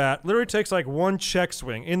like a bat, literally takes like one check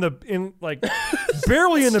swing in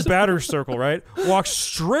barely in the batter's circle, right? Walks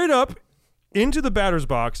straight up into the batter's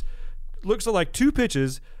box, looks at like 2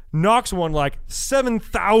 pitches, knocks one like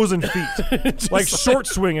 7,000 feet, like short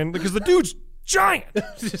swinging because the dude's giant.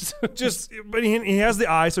 But he has the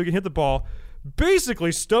eye so he can hit the ball.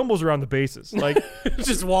 Basically stumbles around the bases, like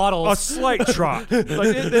just waddles. A slight trot.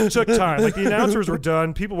 Like it took time. Like the announcers were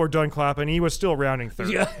done, people were done clapping. He was still rounding third.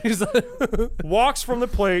 Yeah, walks from the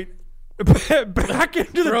plate back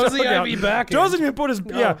into the throws dugout. the IV back in. Doesn't even put his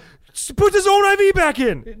puts his own IV back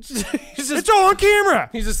in. It's all on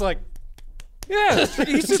camera. He's just like, yeah.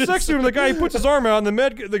 He sits next to him. The guy, he puts his arm out, and the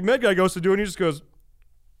med guy goes to do it, and he just goes,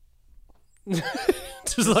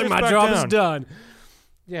 just like my job is done.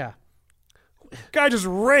 Yeah. Guy just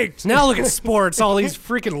raked. Now look at sports. All these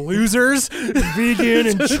freaking losers. Vegan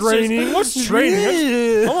and training. What's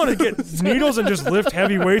training? I want to get needles and just lift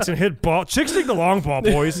heavy weights and hit ball. Chicks take the long ball,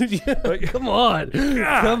 boys. Like, come on.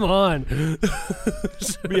 Yeah. Come on.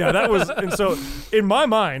 Yeah, that was, and so in my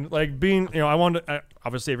mind, like being, I wanted to,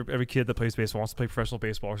 obviously every kid that plays baseball wants to play professional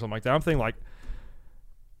baseball or something like that. I'm thinking like,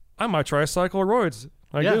 I might try a cycle of roids.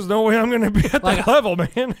 Like, there's no way I'm going to be at that level,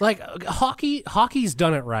 man. Like hockey's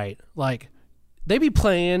done it right. Like, they be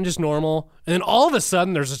playing just normal, and then all of a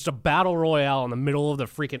sudden there's just a battle royale in the middle of the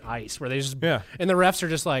freaking ice where they just and the refs are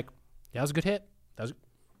just like, "Yeah, that was a good hit. That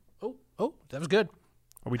was good.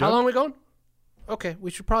 Are we done? How long are we going? Okay, we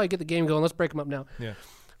should probably get the game going. Let's break them up now." Yeah.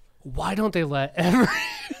 Why don't they let every?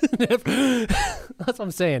 That's what I'm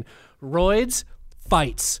saying. Roids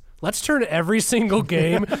fights. Let's turn every single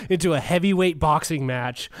game into a heavyweight boxing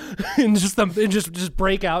match, and just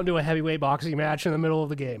break out into a heavyweight boxing match in the middle of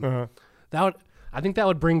the game. Uh-huh. I think that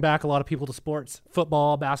would bring back a lot of people to sports.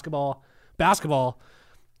 Football, basketball.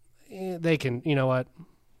 They can, you know what?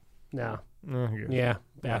 No. Yeah.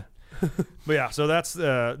 But yeah, so that's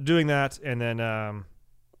doing that, and then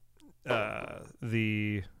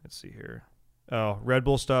let's see here. Oh, Red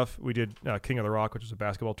Bull stuff. We did King of the Rock, which is a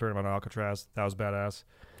basketball tournament on Alcatraz. That was badass.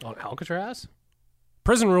 On Alcatraz?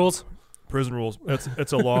 Prison rules.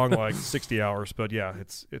 It's a long, like 60 hours, but yeah,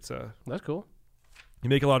 it's a. That's cool. You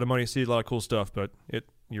make a lot of money, see a lot of cool stuff, but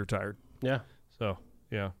you're tired. Yeah. So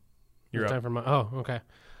yeah, you're time out. for okay.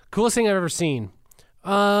 Coolest thing I've ever seen.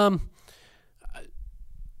 I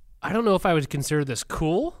don't know if I would consider this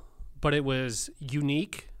cool, but it was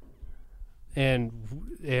unique and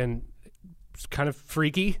kind of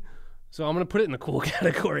freaky. So I'm gonna put it in the cool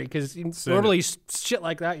category because normally shit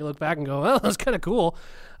like that you look back and go, "Oh, that's kind of cool."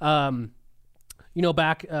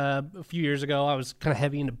 Back a few years ago, I was kind of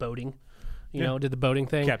heavy into boating. Did the boating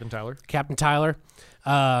thing. Captain Tyler.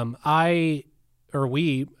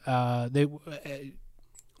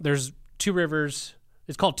 There's 2 rivers.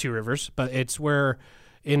 It's called 2 Rivers, but it's where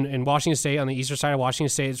in Washington State, on the eastern side of Washington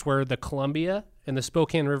State, it's where the Columbia and the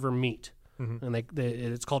Spokane River meet. Mm-hmm. And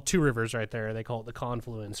it's called 2 Rivers right there. They call it the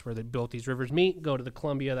confluence, where both these rivers meet, go to the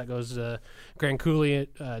Columbia, that goes to Grand Coulee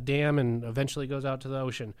Dam, and eventually goes out to the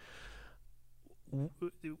ocean.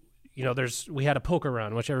 we had a poker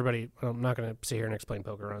run, which everybody, I'm not going to sit here and explain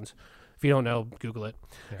poker runs. If you don't know, Google it.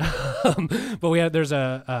 Yeah. But there's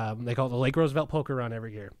they call it the Lake Roosevelt Poker Run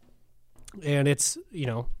every year. And it's,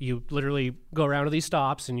 you literally go around to these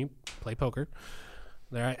stops and you play poker.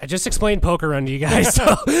 There, I just explained poker run to you guys, so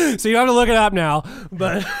you don't have to look it up now.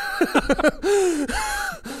 But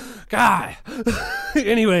God,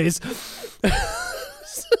 anyways,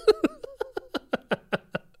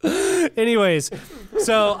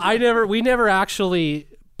 so we never actually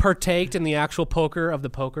partaked in the actual poker of the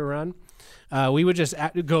poker run. We would just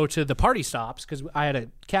go to the party stops because I had a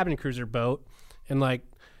cabin cruiser boat, and like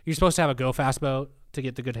you're supposed to have a go fast boat to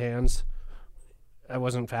get the good hands. I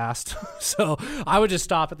wasn't fast. So I would just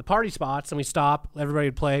stop at the party spots and we stop, everybody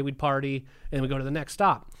would play, we'd party, and then we go to the next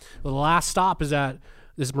stop. Well, the last stop is at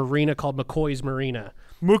this marina called McCoy's Marina.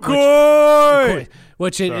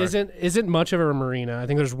 Which it isn't much of a marina. I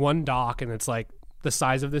think there's one dock and it's like the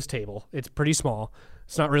size of this table. It's pretty small.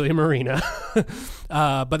 It's not really a marina.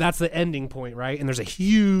 But that's the ending point, right? And there's a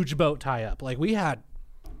huge boat tie up. Like we had,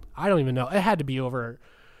 I don't even know, it had to be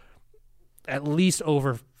at least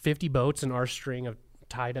over 50 boats in our string of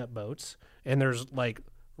tied up boats, and there's like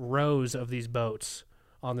rows of these boats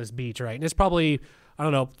on this beach, right? And it's probably, I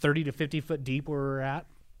don't know, 30 to 50 foot deep where we're at,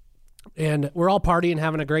 and we're all partying,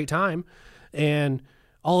 having a great time, and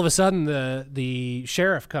all of a sudden the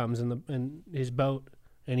sheriff comes in his boat,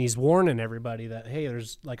 and he's warning everybody that, hey,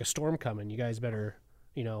 there's like a storm coming, you guys better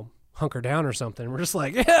hunker down or something. We're just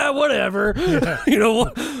like, yeah, whatever. Yeah.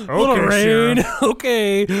 Little rain. Sure.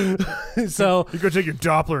 Okay. So you go take your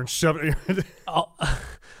Doppler and shove it in your all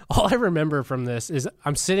I remember from this is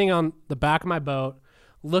I'm sitting on the back of my boat,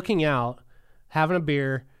 looking out, having a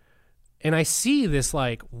beer, and I see this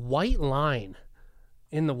like white line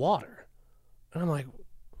in the water. And I'm like,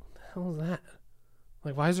 what the hell is that?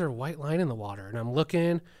 Like, why is there a white line in the water? And I'm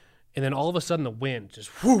looking, and then all of a sudden the wind just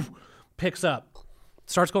picks up.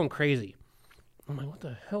 Starts going crazy. I'm like, what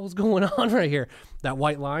the hell is going on right here? That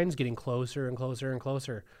white line's getting closer and closer and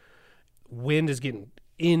closer. Wind is getting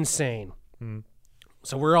insane.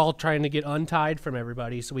 So we're all trying to get untied from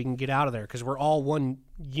everybody so we can get out of there because we're all one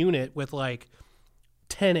unit with like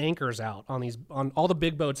 10 anchors out on all the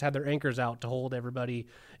big boats had their anchors out to hold everybody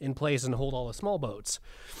in place and hold all the small boats.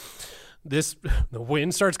 The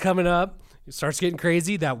wind starts coming up. It starts getting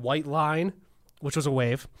crazy. That white line, which was a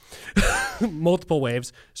wave, multiple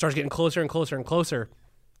waves, starts getting closer and closer and closer.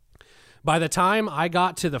 By the time I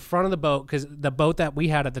got to the front of the boat, because the boat that we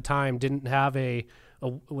had at the time didn't have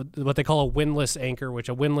what they call a windlass anchor, which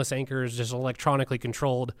a windlass anchor is just electronically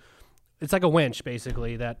controlled. It's like a winch,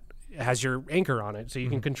 basically, that has your anchor on it, so you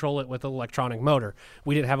can control it with an electronic motor.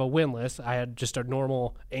 We didn't have a windlass. I had just a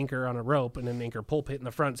normal anchor on a rope and an anchor pulpit in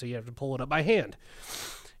the front, so you have to pull it up by hand.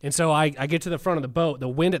 And so I get to the front of the boat. The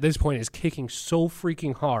wind at this point is kicking so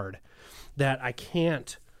freaking hard that I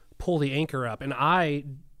can't pull the anchor up. And I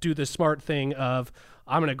do the smart thing of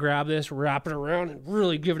I'm going to grab this, wrap it around, and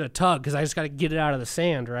really give it a tug because I just got to get it out of the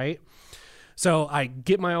sand, right? So I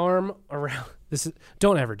get my arm around.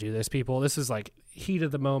 Don't ever do this, people. This is like heat of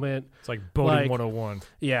the moment. It's like boating 101.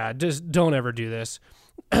 Yeah, just don't ever do this.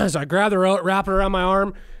 So I grab the rope, wrap it around my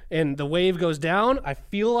arm, and the wave goes down. I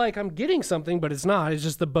feel like I'm getting something, but it's not. It's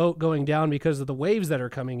just the boat going down because of the waves that are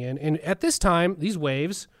coming in. And at this time, these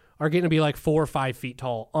waves are getting to be like 4 or 5 feet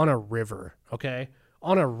tall on a river, okay?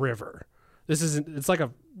 On a river. It's like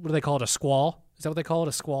what do they call it, a squall? Is that what they call it,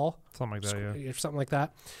 a squall? Something like that, yeah. Something like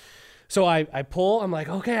that. So I pull. I'm like,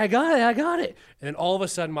 okay, I got it. And then all of a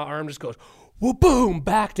sudden, my arm just goes, whoa, boom,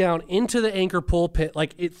 back down into the anchor pulpit,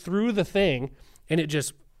 like it threw the thing, and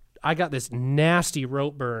I got this nasty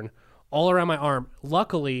rope burn all around my arm.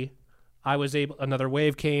 Luckily, another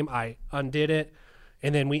wave came, I undid it,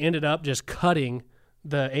 and then we ended up just cutting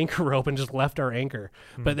the anchor rope and just left our anchor.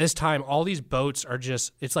 But this time, all these boats are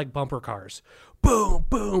it's like bumper cars. Boom,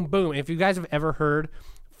 boom, boom. If you guys have ever heard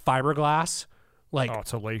fiberglass, like, oh,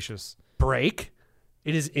 it's hellacious, break,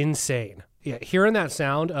 it is insane. Yeah, hearing that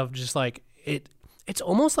sound of just like, it's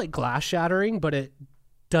almost like glass shattering, but it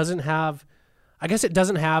doesn't have, I guess it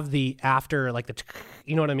doesn't have the after, like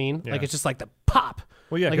you know what I mean? Yeah. Like it's just like the pop.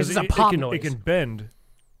 Well, yeah, because like it's a pop noise. It can bend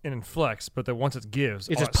and inflex, but then once it gives,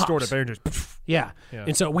 it just stored up energy. Yeah.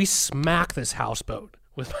 And so we smack this houseboat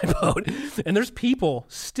with my boat, and there's people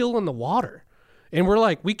still in the water, and we're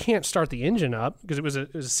like, we can't start the engine up because it was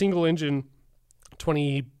a single engine,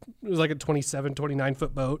 it was like a 27, 29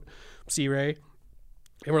 foot boat, Sea Ray,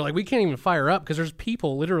 and we're like, we can't even fire up because there's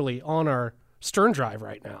people literally on our stern drive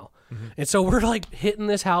right now. And so we're like hitting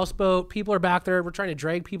this houseboat. People are back there. We're trying to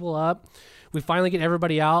drag people up. We finally get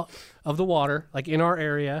everybody out of the water, like in our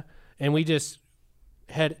area, and we just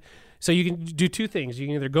head. So you can do two things. You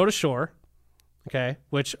can either go to shore, okay,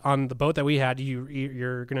 which on the boat that we had,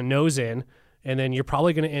 you're going to nose in, and then you're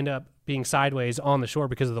probably going to end up being sideways on the shore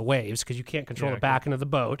because of the waves, because you can't control the back end of the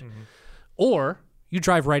boat, or you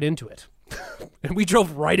drive right into it. And we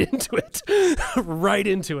drove right into it, right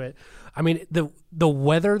into it. I mean, the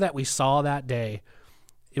weather that we saw that day,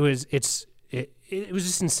 it was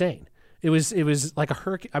just insane. It was like a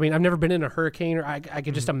hurricane. I mean, I've never been in a hurricane, or I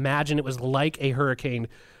could just imagine it was like a hurricane.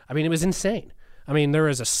 I mean, it was insane. I mean, there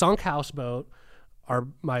was a sunk houseboat.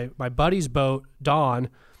 My buddy's boat, Don,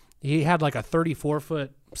 he had like a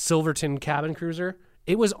 34-foot Silverton cabin cruiser.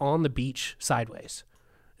 It was on the beach sideways.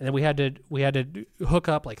 And then we had to hook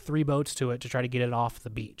up like 3 boats to it to try to get it off the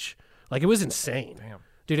beach. Like, it was insane. Damn.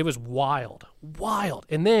 Dude, it was wild.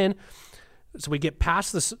 And then, so we get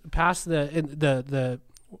past the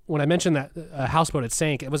when I mentioned that houseboat had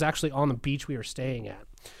sank, it was actually on the beach we were staying at.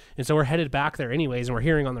 And so we're headed back there anyways, and we're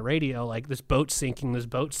hearing on the radio, like, this boat's sinking.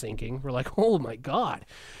 We're like, oh my God.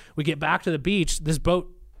 We get back to the beach. This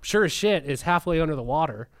boat, sure as shit, is halfway under the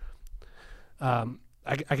water. I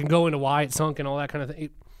can go into why it sunk and all that kind of thing.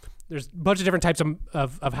 There's a bunch of different types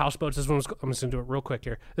of houseboats. I'm just going to do it real quick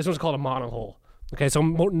here. This one's called a monohull. Okay, so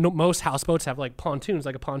most houseboats have like pontoons,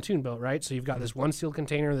 like a pontoon boat, right? So you've got this one sealed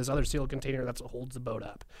container, this other sealed container that's what holds the boat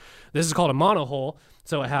up. This is called a monohull.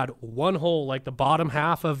 So it had one hole, like the bottom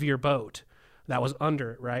half of your boat, that was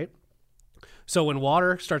under it, right? So when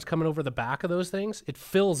water starts coming over the back of those things, it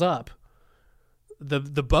fills up the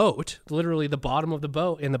boat, literally the bottom of the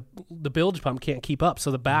boat, and the bilge pump can't keep up.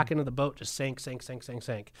 So the back end of the boat just sank.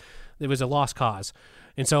 It was a lost cause.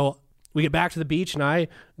 And so we get back to the beach, and I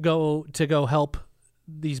go help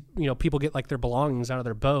these, people get like their belongings out of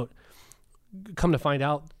their boat. Come to find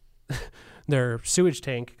out, their sewage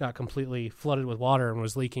tank got completely flooded with water and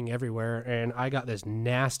was leaking everywhere. And I got this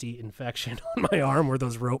nasty infection on my arm where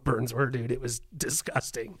those rope burns were, dude. It was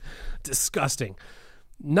disgusting.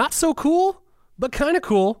 Not so cool, but kind of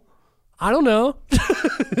cool. I don't know.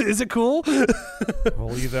 Is it cool? We'll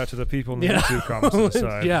leave that to the people in the YouTube comments to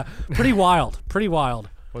decide. Yeah, pretty wild.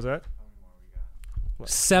 What's that?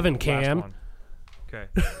 7, Cam. Last one. Okay.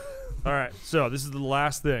 All right. So this is the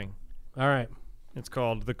last thing. All right. It's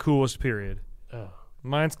called the coolest period. Oh.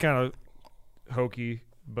 Mine's kind of hokey,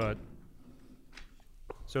 but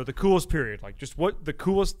so the coolest period, like just what the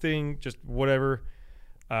coolest thing, just whatever.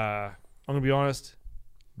 I'm gonna be honest,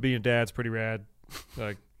 being a dad's pretty rad.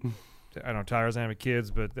 Like, I know Tyler doesn't have any kids,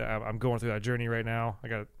 but I'm going through that journey right now. I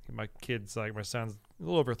got my kids, like my son's a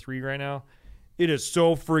little over 3 right now. It is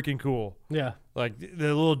so freaking cool. Yeah. Like the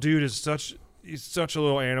little dude is such a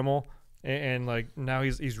little animal, and like now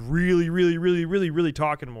he's really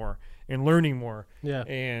talking more and learning more. Yeah.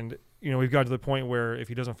 And we've got to the point where if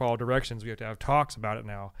he doesn't follow directions, we have to have talks about it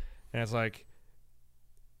now. And it's like,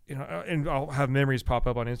 and I'll have memories pop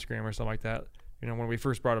up on Instagram or something like that. When we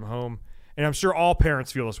first brought him home, and I'm sure all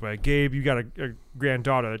parents feel this way. Gabe, you got a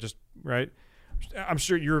granddaughter that just right. I'm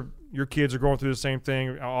sure your kids are going through the same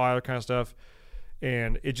thing, all that kind of stuff.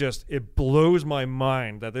 And it blows my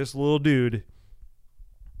mind that this little dude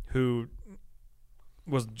who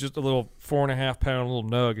was just a little 4.5-pound little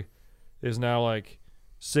nug is now like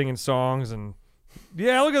singing songs and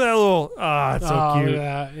look at that little it's so cute.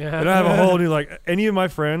 Yeah. And I have a whole new, like, any of my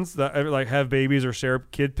friends that like have babies or share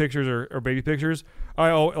kid pictures or baby pictures.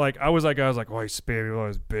 I was like, oh, he's spamming all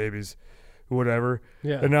his babies. Whatever.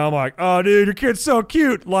 Yeah. And now I'm like, oh, dude, your kid's so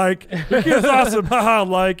cute. Like, your kid's awesome. Haha.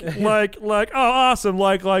 like, oh, awesome.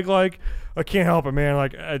 Like, I can't help it, man.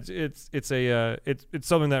 Like, it's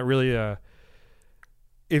something that really,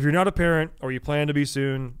 if you're not a parent or you plan to be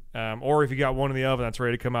soon, or if you got one in the oven that's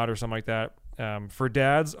ready to come out or something like that, for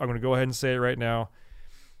dads, I'm going to go ahead and say it right now.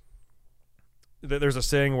 There's a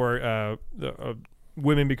saying where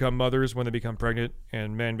women become mothers when they become pregnant,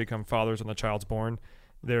 and men become fathers when the child's born.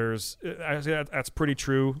 That's pretty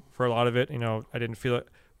true for a lot of it. I didn't feel it,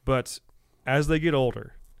 but as they get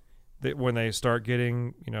older, when they start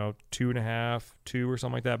getting 2.5, 2 or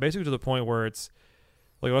something like that, basically to the point where it's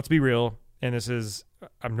like, let's be real. And this is,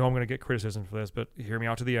 I know I'm going to get criticism for this, but hear me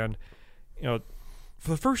out to the end.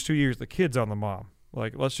 For the first 2 years, the kid's on the mom.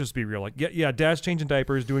 Like, let's just be real. Like, yeah, dad's changing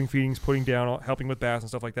diapers, doing feedings, putting down, helping with baths and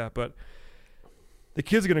stuff like that. But the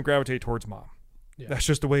kid's going to gravitate towards mom. Yeah. That's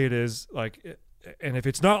just the way it is. Like. And if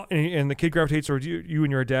it's not, and the kid gravitates towards you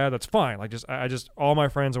and your dad, that's fine. Like, I just all my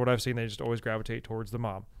friends or what I've seen, they just always gravitate towards the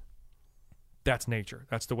mom. That's nature.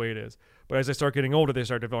 That's the way it is. But as they start getting older, they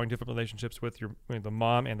start developing different relationships with the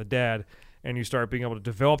mom and the dad, and you start being able to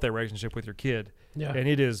develop that relationship with your kid. Yeah. And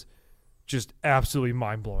it is just absolutely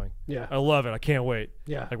mind blowing. Yeah. I love it. I can't wait.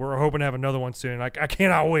 Yeah. Like we're hoping to have another one soon. I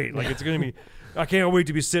cannot wait. Like it's gonna be. I can't wait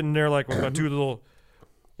to be sitting there like with my two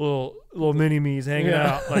little mini me's hanging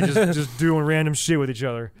out, like just doing random shit with each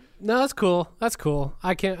other. No, that's cool. That's cool.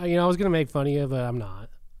 I can't. I was gonna make fun of you, but I'm not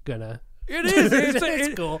gonna. It is.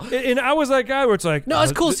 It's cool. And I was that guy where it's like, No,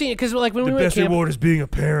 it's cool seeing it because like when the we went best camping, reward is being a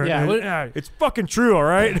parent. Yeah, And, it's fucking true. All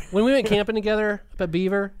right. when we went camping together up at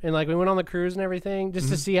Beaver, and like we went on the cruise and everything, just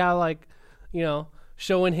to see how like,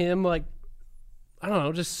 showing him like, I don't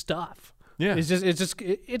know, just stuff. Yeah.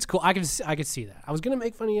 It's cool. I could see that. I was gonna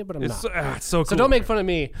make fun of you, but I'm not. It's so cool. So don't make fun of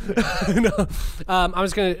me. No. I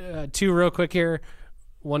was gonna two real quick here.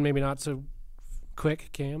 One maybe not so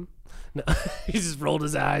quick. Cam. No, he just rolled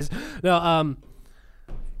his eyes. No.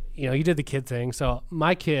 You did the kid thing. So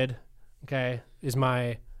my kid, okay, is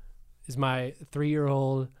my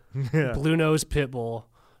 3-year-old blue nose pit bull.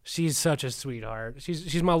 She's such a sweetheart.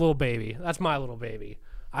 She's my little baby. That's my little baby.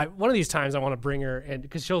 One of these times I want to bring her and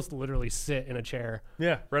because she'll literally sit in a chair.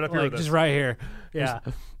 Yeah, right up here. Like just right here. Yeah.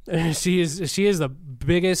 she is the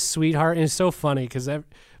biggest sweetheart, and it's so funny because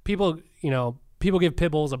people give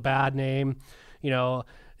pit bulls a bad name,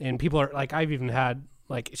 and people are like, I've even had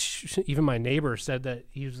like even my neighbor said that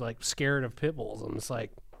he was like scared of pit bulls, and it's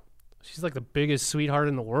like she's like the biggest sweetheart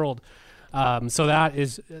in the world. So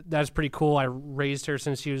that's pretty cool. I raised her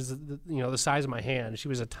since she was the size of my hand. She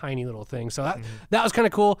was a tiny little thing. So that was kind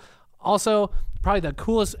of cool. Also, probably the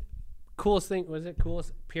coolest thing was it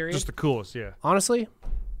coolest period. Just the coolest, yeah. Honestly,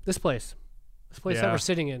 this place Yeah. that we're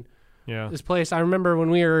sitting in. Yeah. This place. I remember when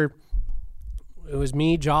it was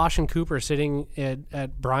me, Josh, and Cooper sitting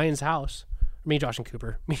at Brian's house. Me, Josh, and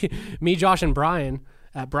Cooper. Me, Josh, and Brian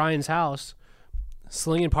at Brian's house,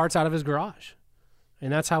 slinging parts out of his garage,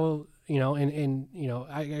 and that's how. I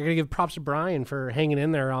gotta give props to Brian for hanging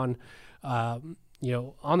in there on,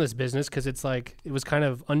 on this business because it's like it was kind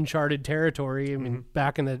of uncharted territory. I mean,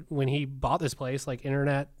 back when he bought this place, like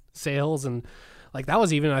internet sales and like that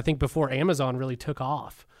was even I think before Amazon really took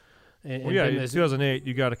off. In 2008,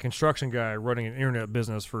 you got a construction guy running an internet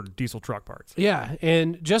business for diesel truck parts. Yeah,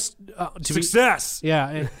 and just success.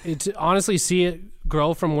 And to honestly see it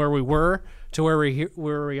grow from where we were to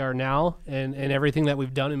where we are now, and everything that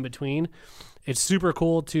we've done in between, it's super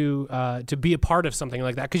cool to be a part of something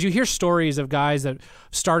like that. Because you hear stories of guys that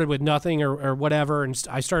started with nothing or whatever, and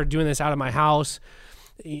I started doing this out of my house,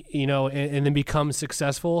 and then become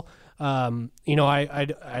successful.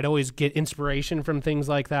 I'd always get inspiration from things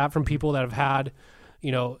like that from people that have had,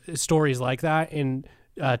 stories like that. And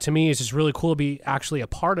to me, it's just really cool to be actually a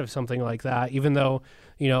part of something like that, even though,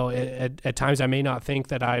 at times I may not think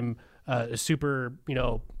that I'm a super,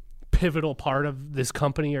 pivotal part of this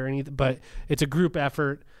company or anything, but it's a group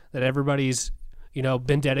effort that everybody's,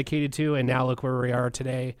 been dedicated to. And now look where we are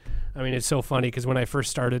today. I mean, it's so funny because when I first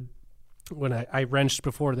started, when I wrenched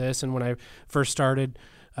before this, and when I first started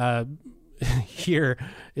here,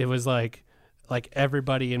 it was like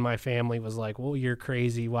everybody in my family was like, well, you're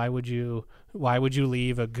crazy. Why would you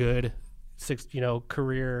leave a good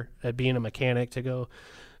career at being a mechanic to go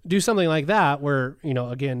do something like that where,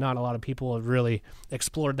 again, not a lot of people have really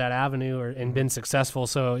explored that avenue and been successful.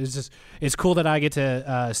 So it's cool that I get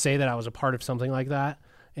to say that I was a part of something like that.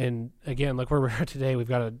 And again, look where we're at today. We've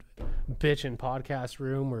got a bitchin' podcast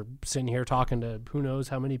room. We're sitting here talking to who knows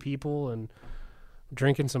how many people and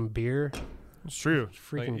drinking some beer. It's true. It's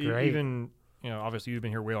freaking great. Even, obviously you've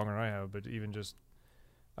been here way longer than I have, but even just,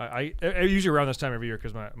 I usually around this time every year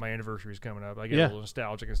because my anniversary is coming up. I get a little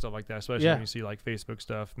nostalgic and stuff like that, especially when you see like Facebook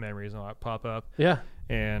stuff, memories and all that pop up. Yeah.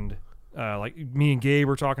 And like me and Gabe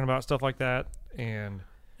were talking about stuff like that. And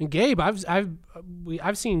Gabe,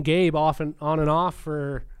 I've seen Gabe on and off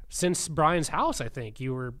since Brian's house. I think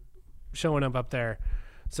you were showing up there.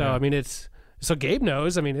 So I mean, so Gabe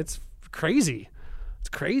knows. I mean, it's crazy. It's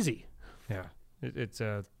crazy. Yeah, it's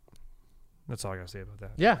that's all I gotta say about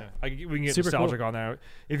that. Yeah, we can get super nostalgic cool on that.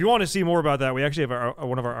 If you want to see more about that, we actually have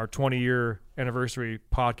one of our 20-year anniversary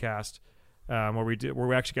podcast where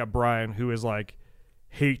we actually got Brian, who is like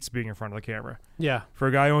hates being in front of the camera. Yeah, for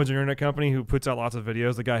a guy who owns an internet company who puts out lots of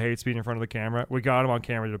videos, the guy hates being in front of the camera. We got him on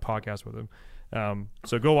camera to do a podcast with him.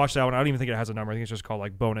 So go watch that one. I don't even think it has a number. I think it's just called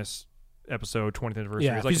like bonus episode 20th anniversary.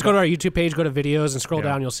 Yeah, if you just go to our YouTube page, go to videos, and scroll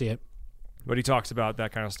down, you'll see it. But he talks about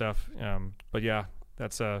that kind of stuff. But yeah,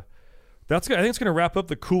 that's I think it's gonna wrap up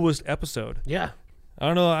the coolest episode. Yeah. I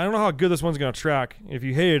don't know how good this one's gonna track. If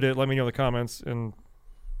you hated it, let me know in the comments, and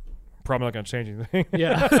probably not gonna change anything.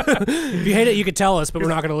 Yeah. If you hate it, you could tell us, but we're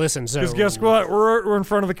not gonna listen. So because guess what? We're in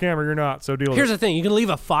front of the camera. You're not. So deal with it. Here's the thing: you can leave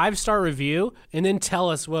a 5-star review and then tell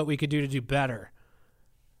us what we could do to do better.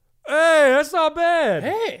 Hey, that's not bad.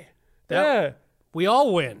 Hey. Yeah. We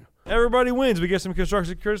all win. Everybody wins. We get some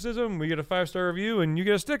constructive criticism. We get a 5-star review, and you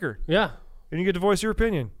get a sticker. Yeah. And you get to voice your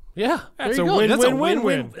opinion. Yeah. That's there you a go. win, That's win, a win,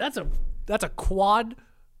 win-win. win. That's a quad.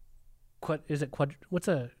 Is it quad? What's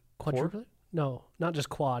a quadruplet? No, not just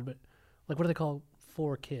quad, but like what do they call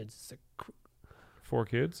 4 kids? It's a 4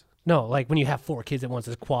 kids. no, like when you have 4 kids at once,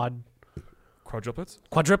 it's quad. Quadruplets.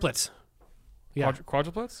 Quadruplets. Yeah.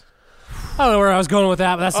 Quadruplets. I don't know where I was going with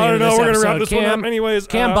that, but that's the I end don't of know. this We're gonna episode. wrap this Cam, one up, anyways.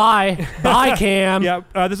 Cam, bye, bye, Cam. Yeah,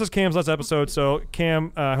 this is Cam's last episode. So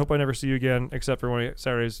Cam, I hope I never see you again, except for one of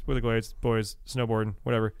Saturdays with the Glades boys snowboarding,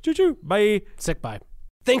 whatever. Choo choo. Bye. Sick bye.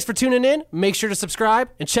 Thanks for tuning in. Make sure to subscribe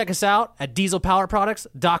and check us out at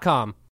dieselpowerproducts.com.